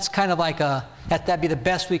 And that's kind of like that'd be the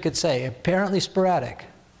best we could say, apparently sporadic.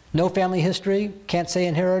 No family history, can't say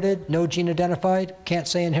inherited, no gene identified, can't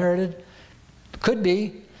say inherited. Could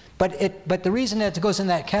be, but the reason that it goes in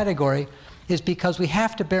that category is because we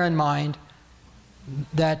have to bear in mind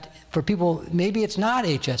that for people, maybe it's not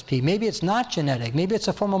HSP, maybe it's not genetic, maybe it's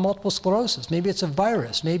a form of multiple sclerosis, maybe it's a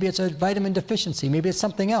virus, maybe it's a vitamin deficiency, maybe it's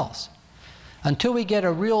something else. Until we get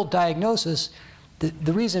a real diagnosis,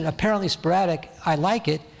 the reason apparently sporadic, I like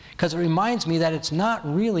it, because it reminds me that it's not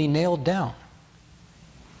really nailed down.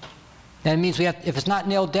 And it means if it's not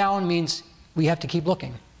nailed down, it means we have to keep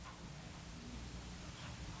looking.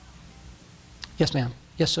 Yes, ma'am.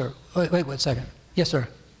 Yes, sir. Wait 1 second. Yes, sir. A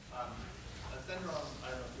syndrome, I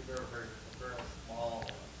don't know if you've ever heard of a very small,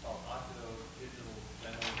 called oculodigital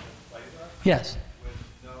dysplasia. Yes. With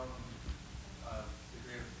known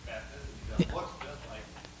degree of spasticity that looks just like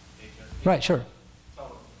HSP. Right, sure.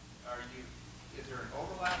 So is there an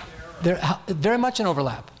overlap there? There's very much an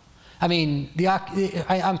overlap. I mean,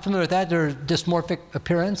 I'm familiar with that. There's dysmorphic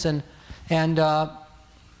appearance and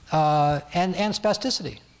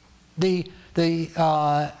spasticity.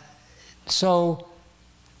 So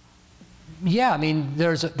yeah, I mean,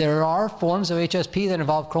 there are forms of HSP that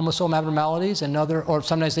involve chromosome abnormalities and or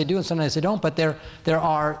sometimes they do and sometimes they don't, but there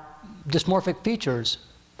are dysmorphic features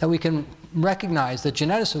that we can recognize that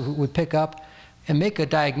geneticists would pick up and make a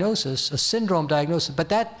diagnosis, a syndrome diagnosis. But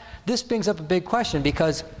this brings up a big question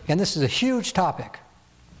because, and this is a huge topic,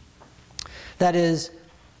 that is,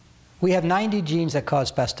 we have 90 genes that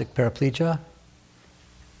cause spastic paraplegia,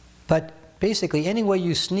 but basically any way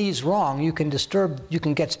you sneeze wrong, you can get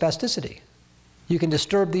spasticity. You can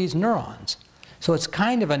disturb these neurons. So it's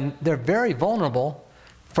kind of they're very vulnerable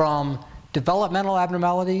from developmental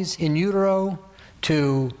abnormalities in utero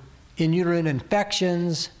to in uterine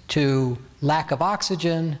infections to lack of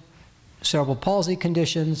oxygen, cerebral palsy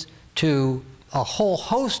conditions, to a whole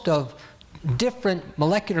host of different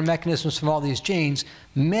molecular mechanisms from all these genes,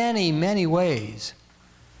 many, many ways,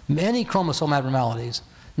 many chromosome abnormalities,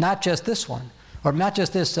 not just this one, or not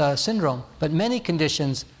just this syndrome, but many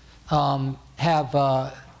conditions have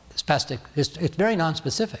spastic. It's very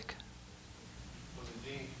nonspecific. So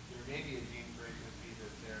there may be a gene for HSP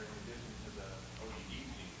that's there in addition to the ODD gene.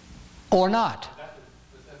 Or not. That's a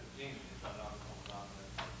specific gene. It's not autosomal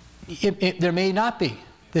dominant. There may not be.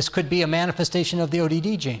 This could be a manifestation of the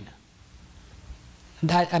ODD gene.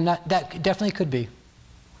 That definitely could be.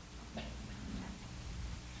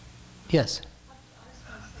 Yes.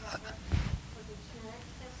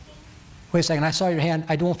 Wait a second. I saw your hand.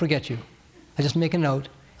 I won't forget you. I just make a note,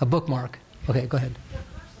 a bookmark. Okay, go ahead. The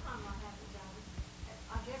first time I had it done,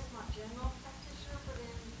 I guess my general practitioner put in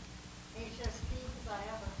HSP because I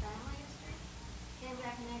have a family history, came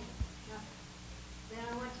back negative, nothing. Then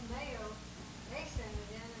I went to Mayo, they sent it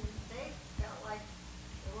in and they felt like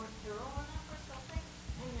they weren't thorough enough or something,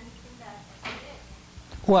 and then it came back like it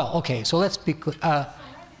did. Well, okay, so let's be clear.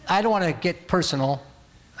 I don't want to get personal.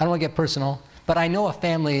 But I know a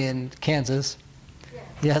family in Kansas,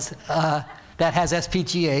 yes, that has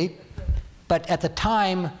SPG8. But at the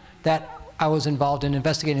time that I was involved in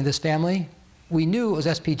investigating this family, we knew it was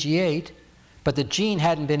SPG8, but the gene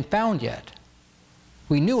hadn't been found yet.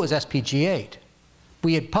 We knew it was SPG8.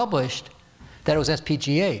 We had published that it was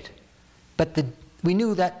SPG8, but we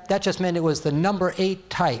knew that just meant it was the number 8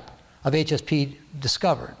 type of HSP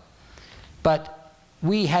discovered. But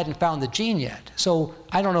we hadn't found the gene yet. So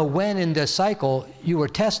I don't know when in the cycle you were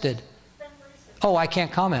tested. Oh, I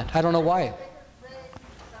can't comment. I don't know why.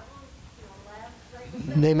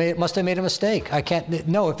 They must have made a mistake. I can't,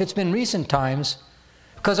 no, if it's been recent times,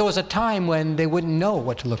 because there was a time when they wouldn't know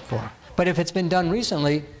what to look for. But if it's been done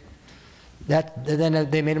recently, then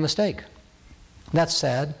they made a mistake. That's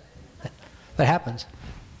sad. That happens.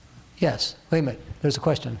 Yes, wait a minute, there's a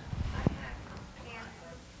question.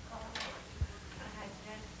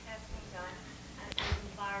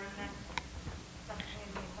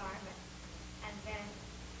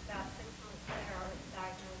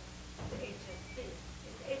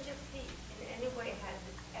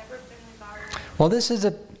 Well, the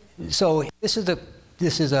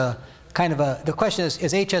question is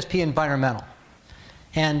HSP environmental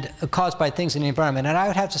and caused by things in the environment? And I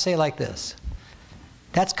would have to say like this.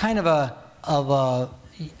 That's kind of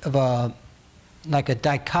like a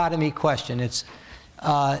dichotomy question. It's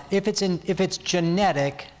if it's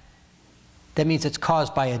genetic, that means it's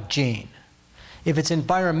caused by a gene. If it's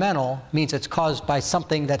environmental, it means it's caused by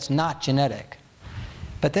something that's not genetic.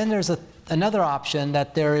 But then there's another option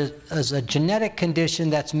that there is a genetic condition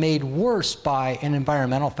that's made worse by an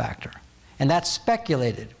environmental factor. And that's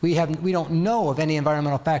speculated. We don't know of any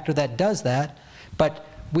environmental factor that does that, but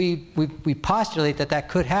we postulate that that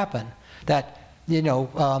could happen. That, you know,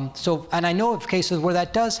 and I know of cases where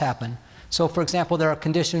that does happen. So for example, there are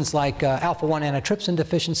conditions like alpha-1 antitrypsin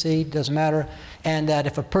deficiency, doesn't matter, and that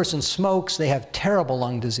if a person smokes, they have terrible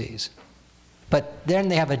lung disease. But then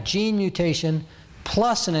they have a gene mutation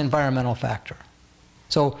plus an environmental factor.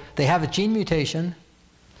 So they have a gene mutation,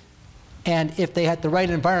 and if they had the right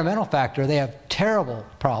environmental factor, they have terrible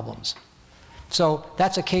problems. So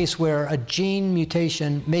that's a case where a gene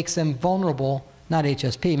mutation makes them vulnerable, not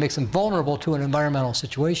HSP, makes them vulnerable to an environmental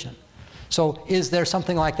situation. So is there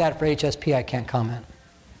something like that for HSP? I can't comment.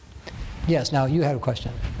 Yes, now you had a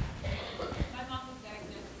question. My mom was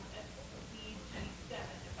diagnosed with SPG7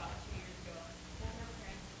 about 2 years ago. Both her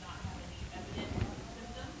parents did not have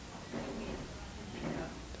any evident symptoms.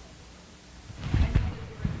 I know that there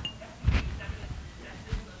was SPG7 tested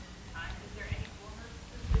most of the time. Is there any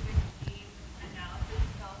former-specific gene analysis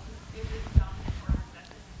to tell us if it's dominant or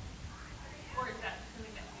recessive? Or is that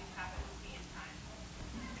something that we happen to see in time?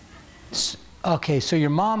 Okay, so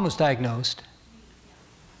your mom was diagnosed.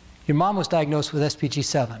 Your mom was diagnosed with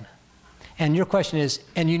SPG7. And your question is,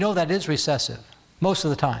 and you know that is recessive most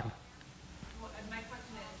of the time. Well, my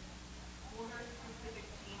question is, will her specific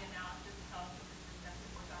gene analysis tell us if it's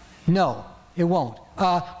recessive or dominant? No, it won't.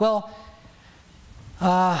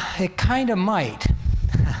 It kind of might.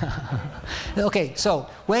 Okay, so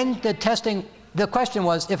when the testing, the question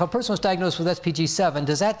was, if a person was diagnosed with SPG7,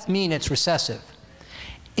 does that mean it's recessive?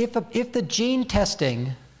 If the gene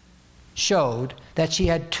testing showed that she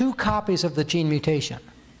had 2 copies of the gene mutation,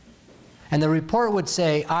 And the report would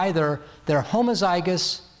say either they're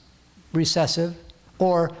homozygous recessive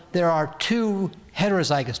or there are 2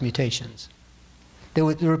 heterozygous mutations. The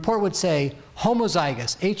report would say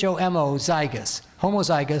homozygous, H-O-M-O, zygous,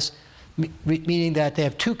 homozygous, meaning that they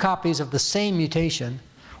have 2 copies of the same mutation,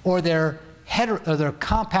 or they're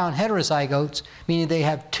compound heterozygotes, meaning they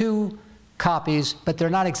have 2 copies, but they're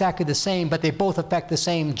not exactly the same, but they both affect the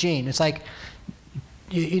same gene. It's like,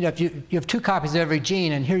 you know, if you have 2 copies of every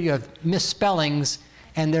gene, and here you have misspellings,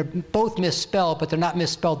 and they're both misspelled, but they're not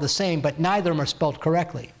misspelled the same, but neither of them are spelled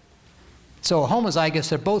correctly. So homozygous,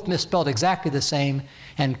 they're both misspelled exactly the same,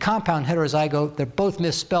 and compound heterozygote, they're both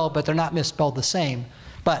misspelled, but they're not misspelled the same.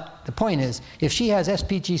 But the point is, if she has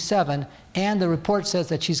SPG7 and the report says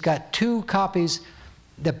that she's got 2 copies,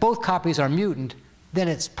 that both copies are mutant, then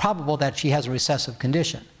it's probable that she has a recessive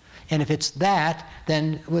condition. And if it's that,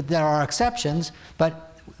 then there are exceptions,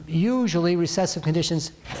 but usually recessive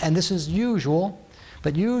conditions, and this is usual,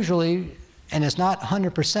 but usually, and it's not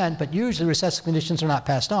 100%, but usually recessive conditions are not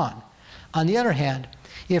passed on. On the other hand,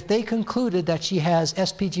 if they concluded that she has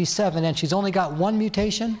SPG7 and she's only got 1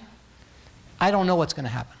 mutation, I don't know what's going to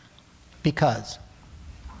happen. Because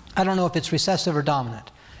I don't know if it's recessive or dominant.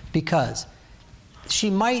 Because she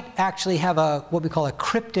might actually have what we call a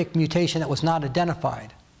cryptic mutation that was not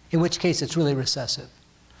identified, in which case it's really recessive.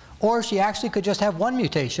 Or she actually could just have 1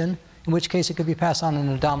 mutation, in which case it could be passed on in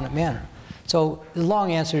a dominant manner. So the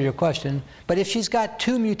long answer to your question, but if she's got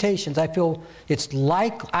 2 mutations, I feel it's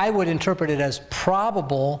like, I would interpret it as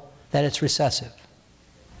probable that it's recessive.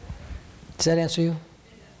 Does that answer you?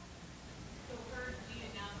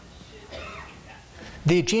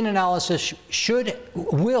 The gene analysis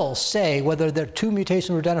will say whether there are 2 mutations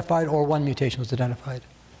were identified or 1 mutation was identified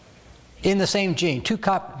in the same gene.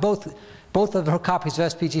 Both of her copies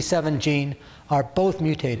of SPG7 gene are both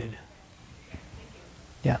mutated.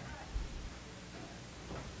 Yeah.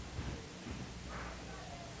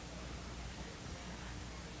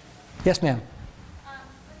 Yes, ma'am.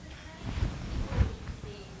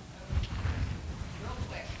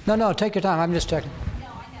 No, take your time. I'm just checking. No,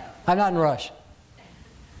 I know. I'm not in a rush.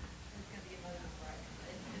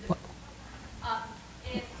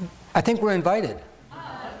 I think we're invited.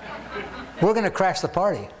 We're going to crash the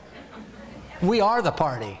party. We are the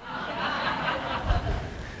party. With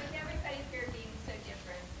everybody here being so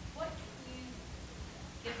different, what can you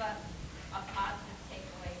give us a positive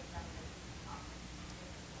takeaway from this conference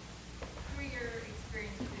through your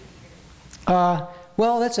experience through the years?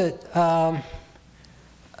 Well, that's a.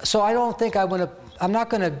 So I don't think I want to. I'm not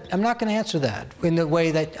going to answer that in the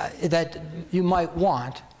way that you might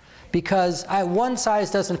want, because one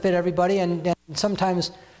size doesn't fit everybody, and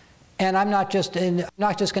sometimes, and I'm not just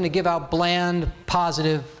going to give out bland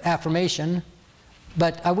positive affirmation,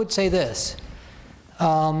 but I would say this: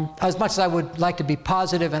 as much as I would like to be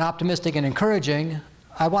positive and optimistic and encouraging,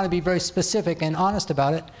 I want to be very specific and honest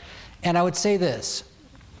about it, and I would say this.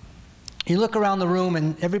 You look around the room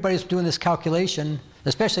and everybody's doing this calculation,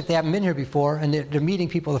 especially if they haven't been here before and they're meeting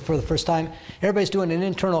people for the first time. Everybody's doing an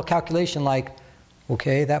internal calculation like,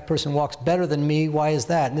 okay, that person walks better than me, why is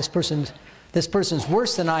that? And this person's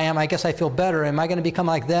worse than I am, I guess I feel better. Am I going to become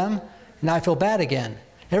like them? Now I feel bad again.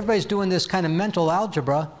 Everybody's doing this kind of mental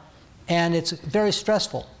algebra, and it's very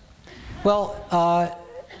stressful. Well, I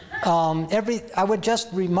would just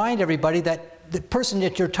remind everybody that the person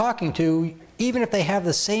that you're talking to, even if they have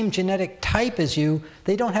the same genetic type as you,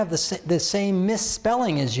 they don't have the same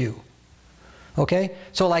misspelling as you. Okay?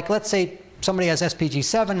 So like, let's say somebody has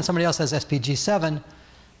SPG7 and somebody else has SPG7,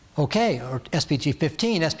 okay, or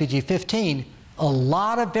SPG15, SPG15, a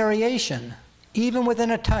lot of variation, even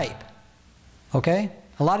within a type. Okay?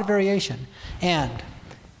 A lot of variation. And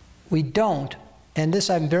we don't, and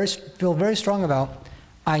this I feel very strong about,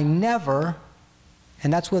 I never,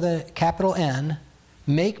 and that's with a capital N,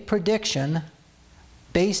 make prediction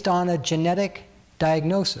based on a genetic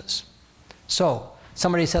diagnosis. So,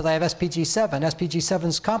 somebody says, I have SPG7. SPG7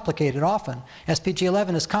 is complicated often.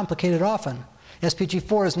 SPG11 is complicated often.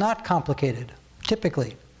 SPG4 is not complicated,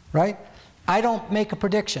 typically, right? I don't make a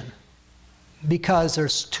prediction because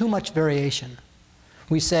there's too much variation.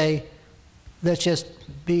 We say, let's just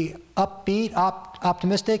be upbeat,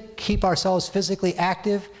 optimistic, keep ourselves physically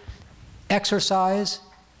active, exercise.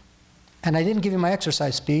 And I didn't give you my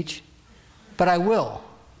exercise speech, but I will.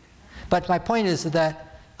 But my point is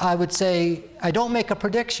that I would say I don't make a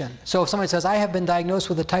prediction. So if somebody says, I have been diagnosed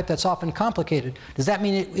with a type that's often complicated, does that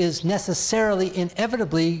mean it is necessarily,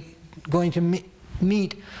 inevitably going to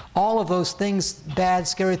meet all of those things, bad,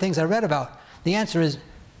 scary things I read about? The answer is,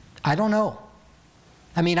 I don't know.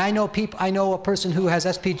 I mean, I know a person who has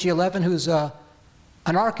SPG11 who's an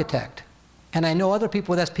architect. And I know other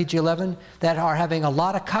people with SPG11 that are having a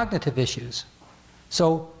lot of cognitive issues.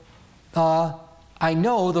 So I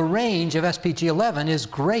know the range of SPG11 is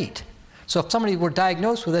great. So if somebody were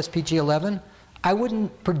diagnosed with SPG11, I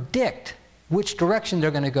wouldn't predict which direction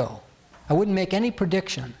they're going to go. I wouldn't make any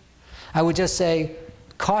prediction. I would just say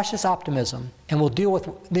cautious optimism, and we'll deal with,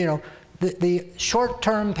 you know, the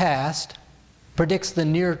short-term past predicts the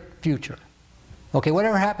near future. Okay,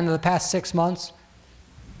 whatever happened in the past 6 months,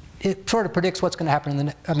 it sort of predicts what's going to happen in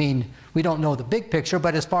the, I mean, we don't know the big picture,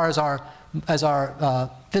 but as far as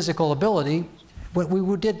our physical ability, what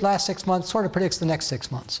we did last 6 months sort of predicts the next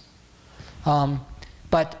 6 months. And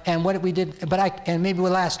maybe the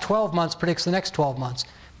last 12 months predicts the next 12 months.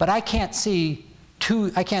 But I can't see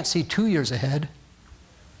 2 years ahead.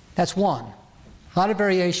 That's one. A lot of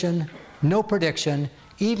variation, no prediction,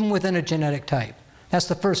 even within a genetic type. That's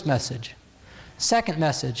the first message. Second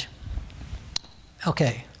message,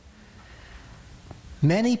 okay.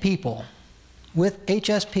 Many people with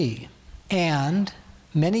HSP and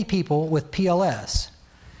many people with PLS.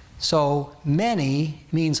 So many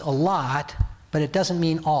means a lot, but it doesn't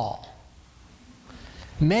mean all.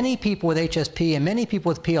 Many people with HSP and many people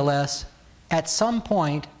with PLS, at some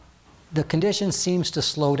point, the condition seems to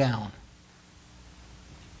slow down.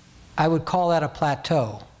 I would call that a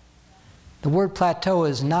plateau. The word plateau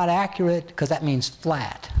is not accurate because that means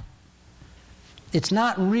flat. It's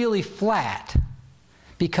not really flat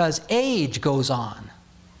because age goes on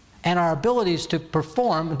and our abilities to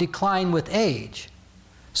perform decline with age.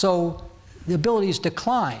 So the abilities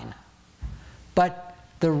decline, but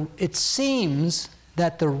it seems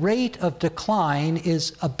that the rate of decline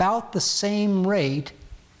is about the same rate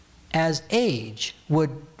as age would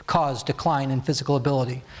cause decline in physical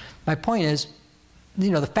ability. My point is,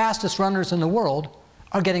 you know, the fastest runners in the world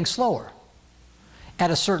are getting slower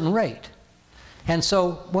at a certain rate. And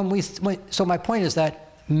so so my point is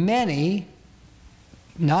that many,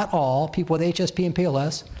 not all, people with HSP and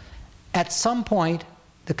PLS, at some point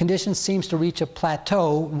the condition seems to reach a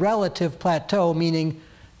plateau, relative plateau, meaning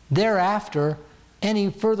thereafter any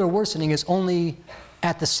further worsening is only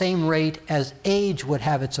at the same rate as age would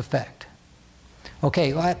have its effect.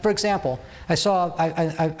 Okay, for example, I saw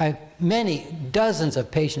many dozens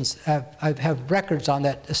of patients have records on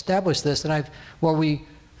that establish this, and where we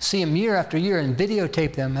see them year after year and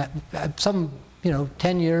videotape them at some,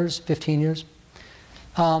 10 years, 15 years.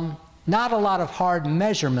 Not a lot of hard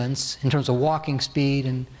measurements in terms of walking speed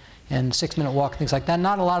and 6-minute walk, things like that.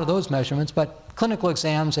 Not a lot of those measurements, but clinical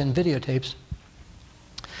exams and videotapes.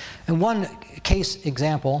 And one case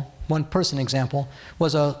example, one person example,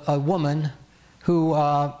 was a woman who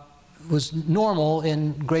was normal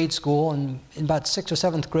in grade school, and in about 6th or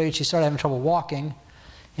 7th grade she started having trouble walking.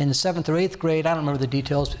 In the 7th or 8th grade, I don't remember the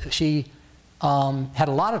details, she had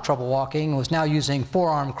a lot of trouble walking and was now using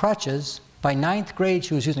forearm crutches. By 9th grade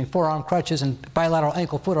she was using forearm crutches and bilateral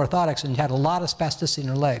ankle-foot orthotics and had a lot of spasticity in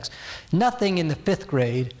her legs. Nothing in the 5th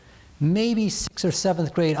grade, maybe 6th or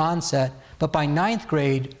 7th grade onset, but by 9th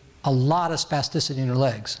grade a lot of spasticity in her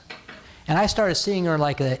legs. And I started seeing her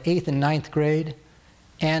like the 8th and 9th grade,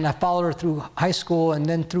 and I followed her through high school and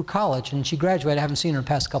then through college, and she graduated. I haven't seen her in the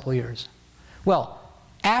past couple of years. Well,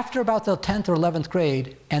 after about the 10th or 11th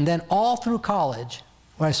grade, and then all through college,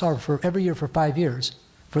 where I saw her for every year for 5 years,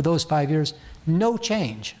 for those 5 years, no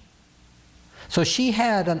change. So she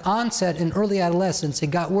had an onset in early adolescence.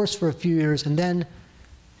 It got worse for a few years and then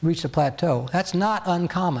reached a plateau. That's not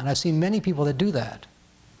uncommon. I've seen many people that do that.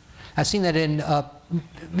 I've seen that in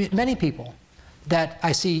many people that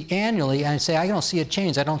I see annually, and I say, I don't see a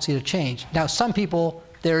change, I don't see a change. Now, some people,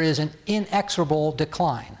 there is an inexorable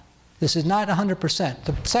decline. This is not 100%.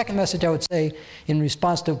 The second message I would say in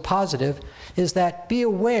response to positive is that be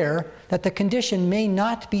aware that the condition may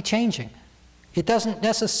not be changing. It doesn't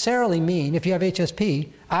necessarily mean, if you have HSP,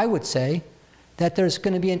 I would say, that there's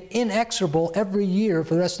going to be an inexorable every year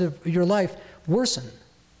for the rest of your life worsen.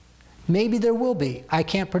 Maybe there will be. I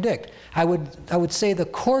can't predict. I would say the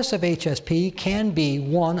course of HSP can be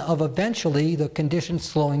one of eventually the condition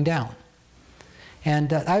slowing down.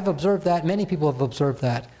 And I've observed that. Many people have observed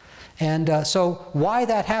that. And so why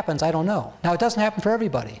that happens, I don't know. Now, it doesn't happen for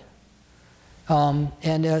everybody.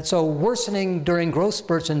 So worsening during growth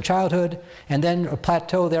spurts in childhood and then a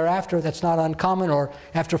plateau thereafter, that's not uncommon, or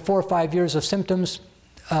after 4 or 5 years of symptoms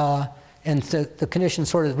and the condition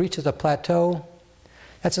sort of reaches a plateau.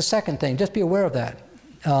 That's the second thing. Just be aware of that.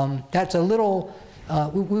 That's a little.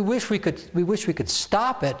 We wish we could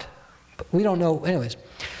stop it, but we don't know. Anyways,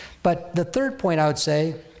 but the third point I would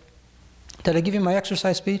say. Did I give you my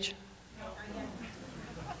exercise speech?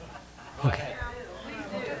 Okay.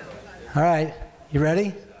 All right. You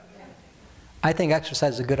ready? I think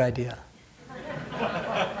exercise is a good idea.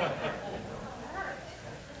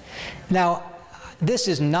 Now, this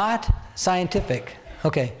is not scientific.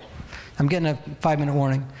 Okay, I'm getting a 5-minute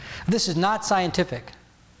warning. This is not scientific.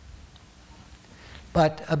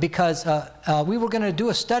 But because we were going to do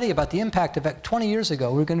a study about the impact of, 20 years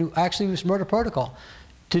ago, we were going to actually wrote a protocol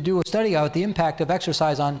to do a study about the impact of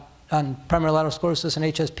exercise on primary lateral sclerosis and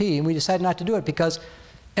HSP, and we decided not to do it because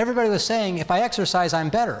everybody was saying, if I exercise, I'm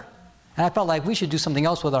better. And I felt like we should do something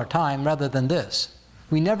else with our time rather than this.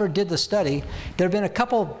 We never did the study. There have been a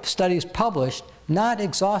couple studies published, not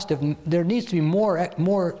exhaustive. There needs to be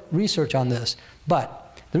more research on this.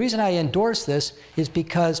 But the reason I endorse this is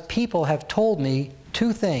because people have told me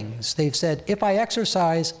 2 things. They've said, if I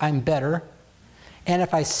exercise, I'm better. And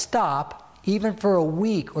if I stop, even for a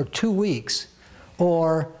week or 2 weeks,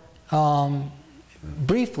 or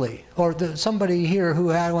briefly, or somebody here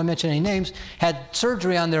who, I don't want to mention any names, had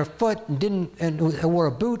surgery on their foot and wore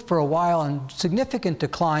a boot for a while, and significant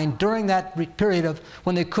decline during that period of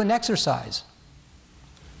when they couldn't exercise.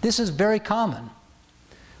 This is very common.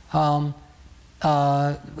 That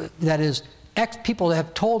is, people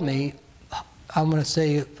have told me, I'm going to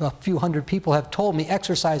say a few hundred people have told me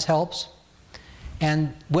exercise helps,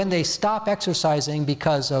 and when they stop exercising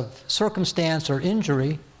because of circumstance or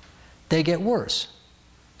injury, they get worse.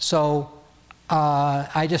 So then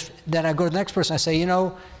I go to the next person, I say, you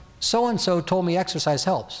know, so-and-so told me exercise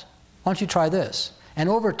helps. Why don't you try this? And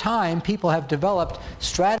over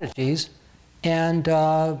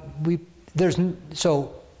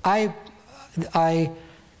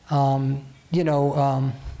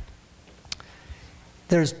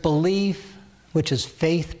there's belief, which is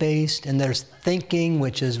faith-based, and there's thinking,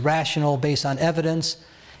 which is rational, based on evidence,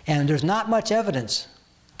 and there's not much evidence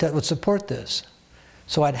that would support this.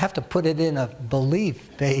 So I'd have to put it in a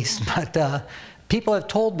belief-based, but people have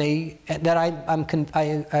told me that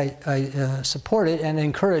I support it and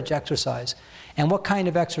encourage exercise. And what kind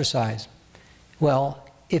of exercise? Well,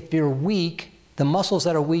 if you're weak, the muscles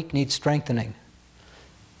that are weak need strengthening.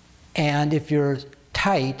 And if you're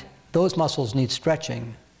tight, those muscles need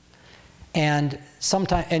stretching. And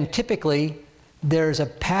typically, there's a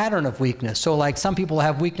pattern of weakness. So like some people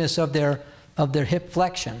have weakness of their hip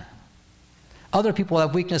flexion. Other people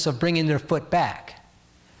have weakness of bringing their foot back.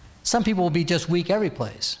 Some people will be just weak every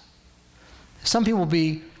place. Some people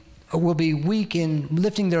will be weak in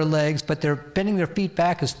lifting their legs, but they're bending their feet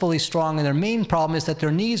back is fully strong, and their main problem is that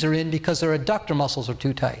their knees are in because their adductor muscles are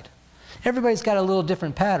too tight. Everybody's got a little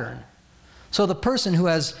different pattern. So the person who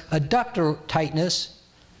has adductor tightness,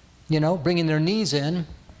 you know, bringing their knees in,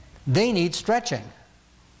 they need stretching.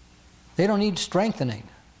 They don't need strengthening.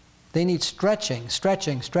 They need stretching,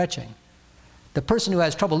 stretching, stretching. The person who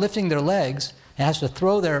has trouble lifting their legs and has to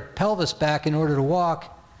throw their pelvis back in order to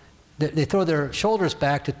walk, they throw their shoulders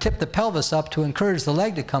back to tip the pelvis up to encourage the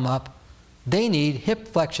leg to come up, they need hip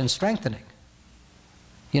flexion strengthening.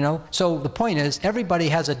 You know, so the point is, everybody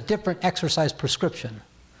has a different exercise prescription.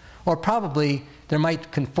 Or probably there might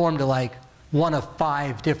conform to like 1 of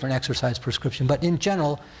 5 different exercise prescriptions, but in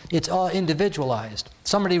general, it's all individualized.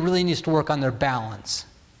 Somebody really needs to work on their balance.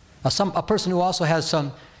 A person who also has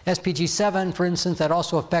some SPG7, for instance, that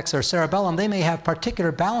also affects their cerebellum, they may have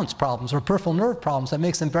particular balance problems or peripheral nerve problems that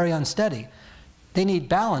makes them very unsteady. They need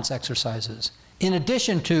balance exercises, in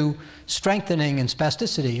addition to strengthening and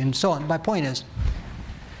spasticity and so on. My point is,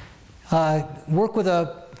 work with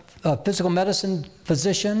a physical medicine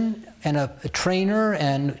physician and a trainer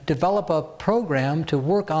and develop a program to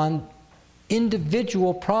work on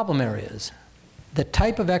individual problem areas. The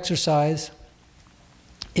type of exercise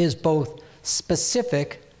is both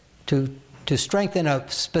specific to strengthen a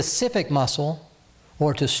specific muscle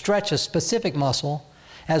or to stretch a specific muscle,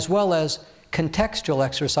 as well as contextual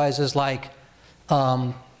exercises like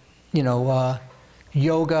yoga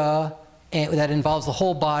that involves the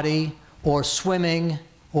whole body, or swimming,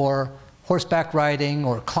 or horseback riding,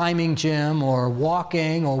 or climbing gym, or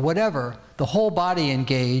walking, or whatever. The whole body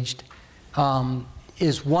engaged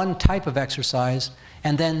is one type of exercise,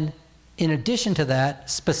 and then in addition to that,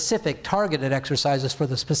 specific targeted exercises for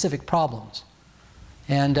the specific problems.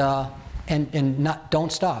 And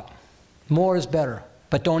don't stop. More is better,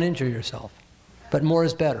 but don't injure yourself. But more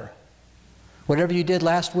is better. Whatever you did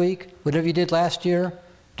last week, whatever you did last year,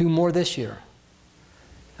 do more this year.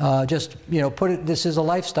 Just, you know, this is a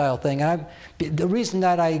lifestyle thing. The reason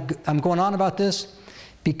that I'm going on about this,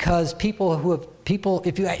 because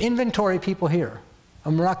if you inventory people here,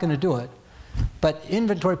 and we're not going to do it, but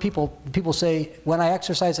inventory people say, when I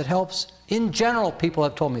exercise it helps. In general, people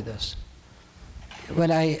have told me this.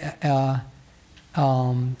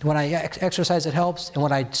 When I exercise, it helps, and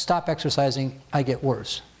when I stop exercising, I get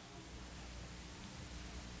worse.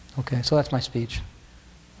 Okay, so that's my speech.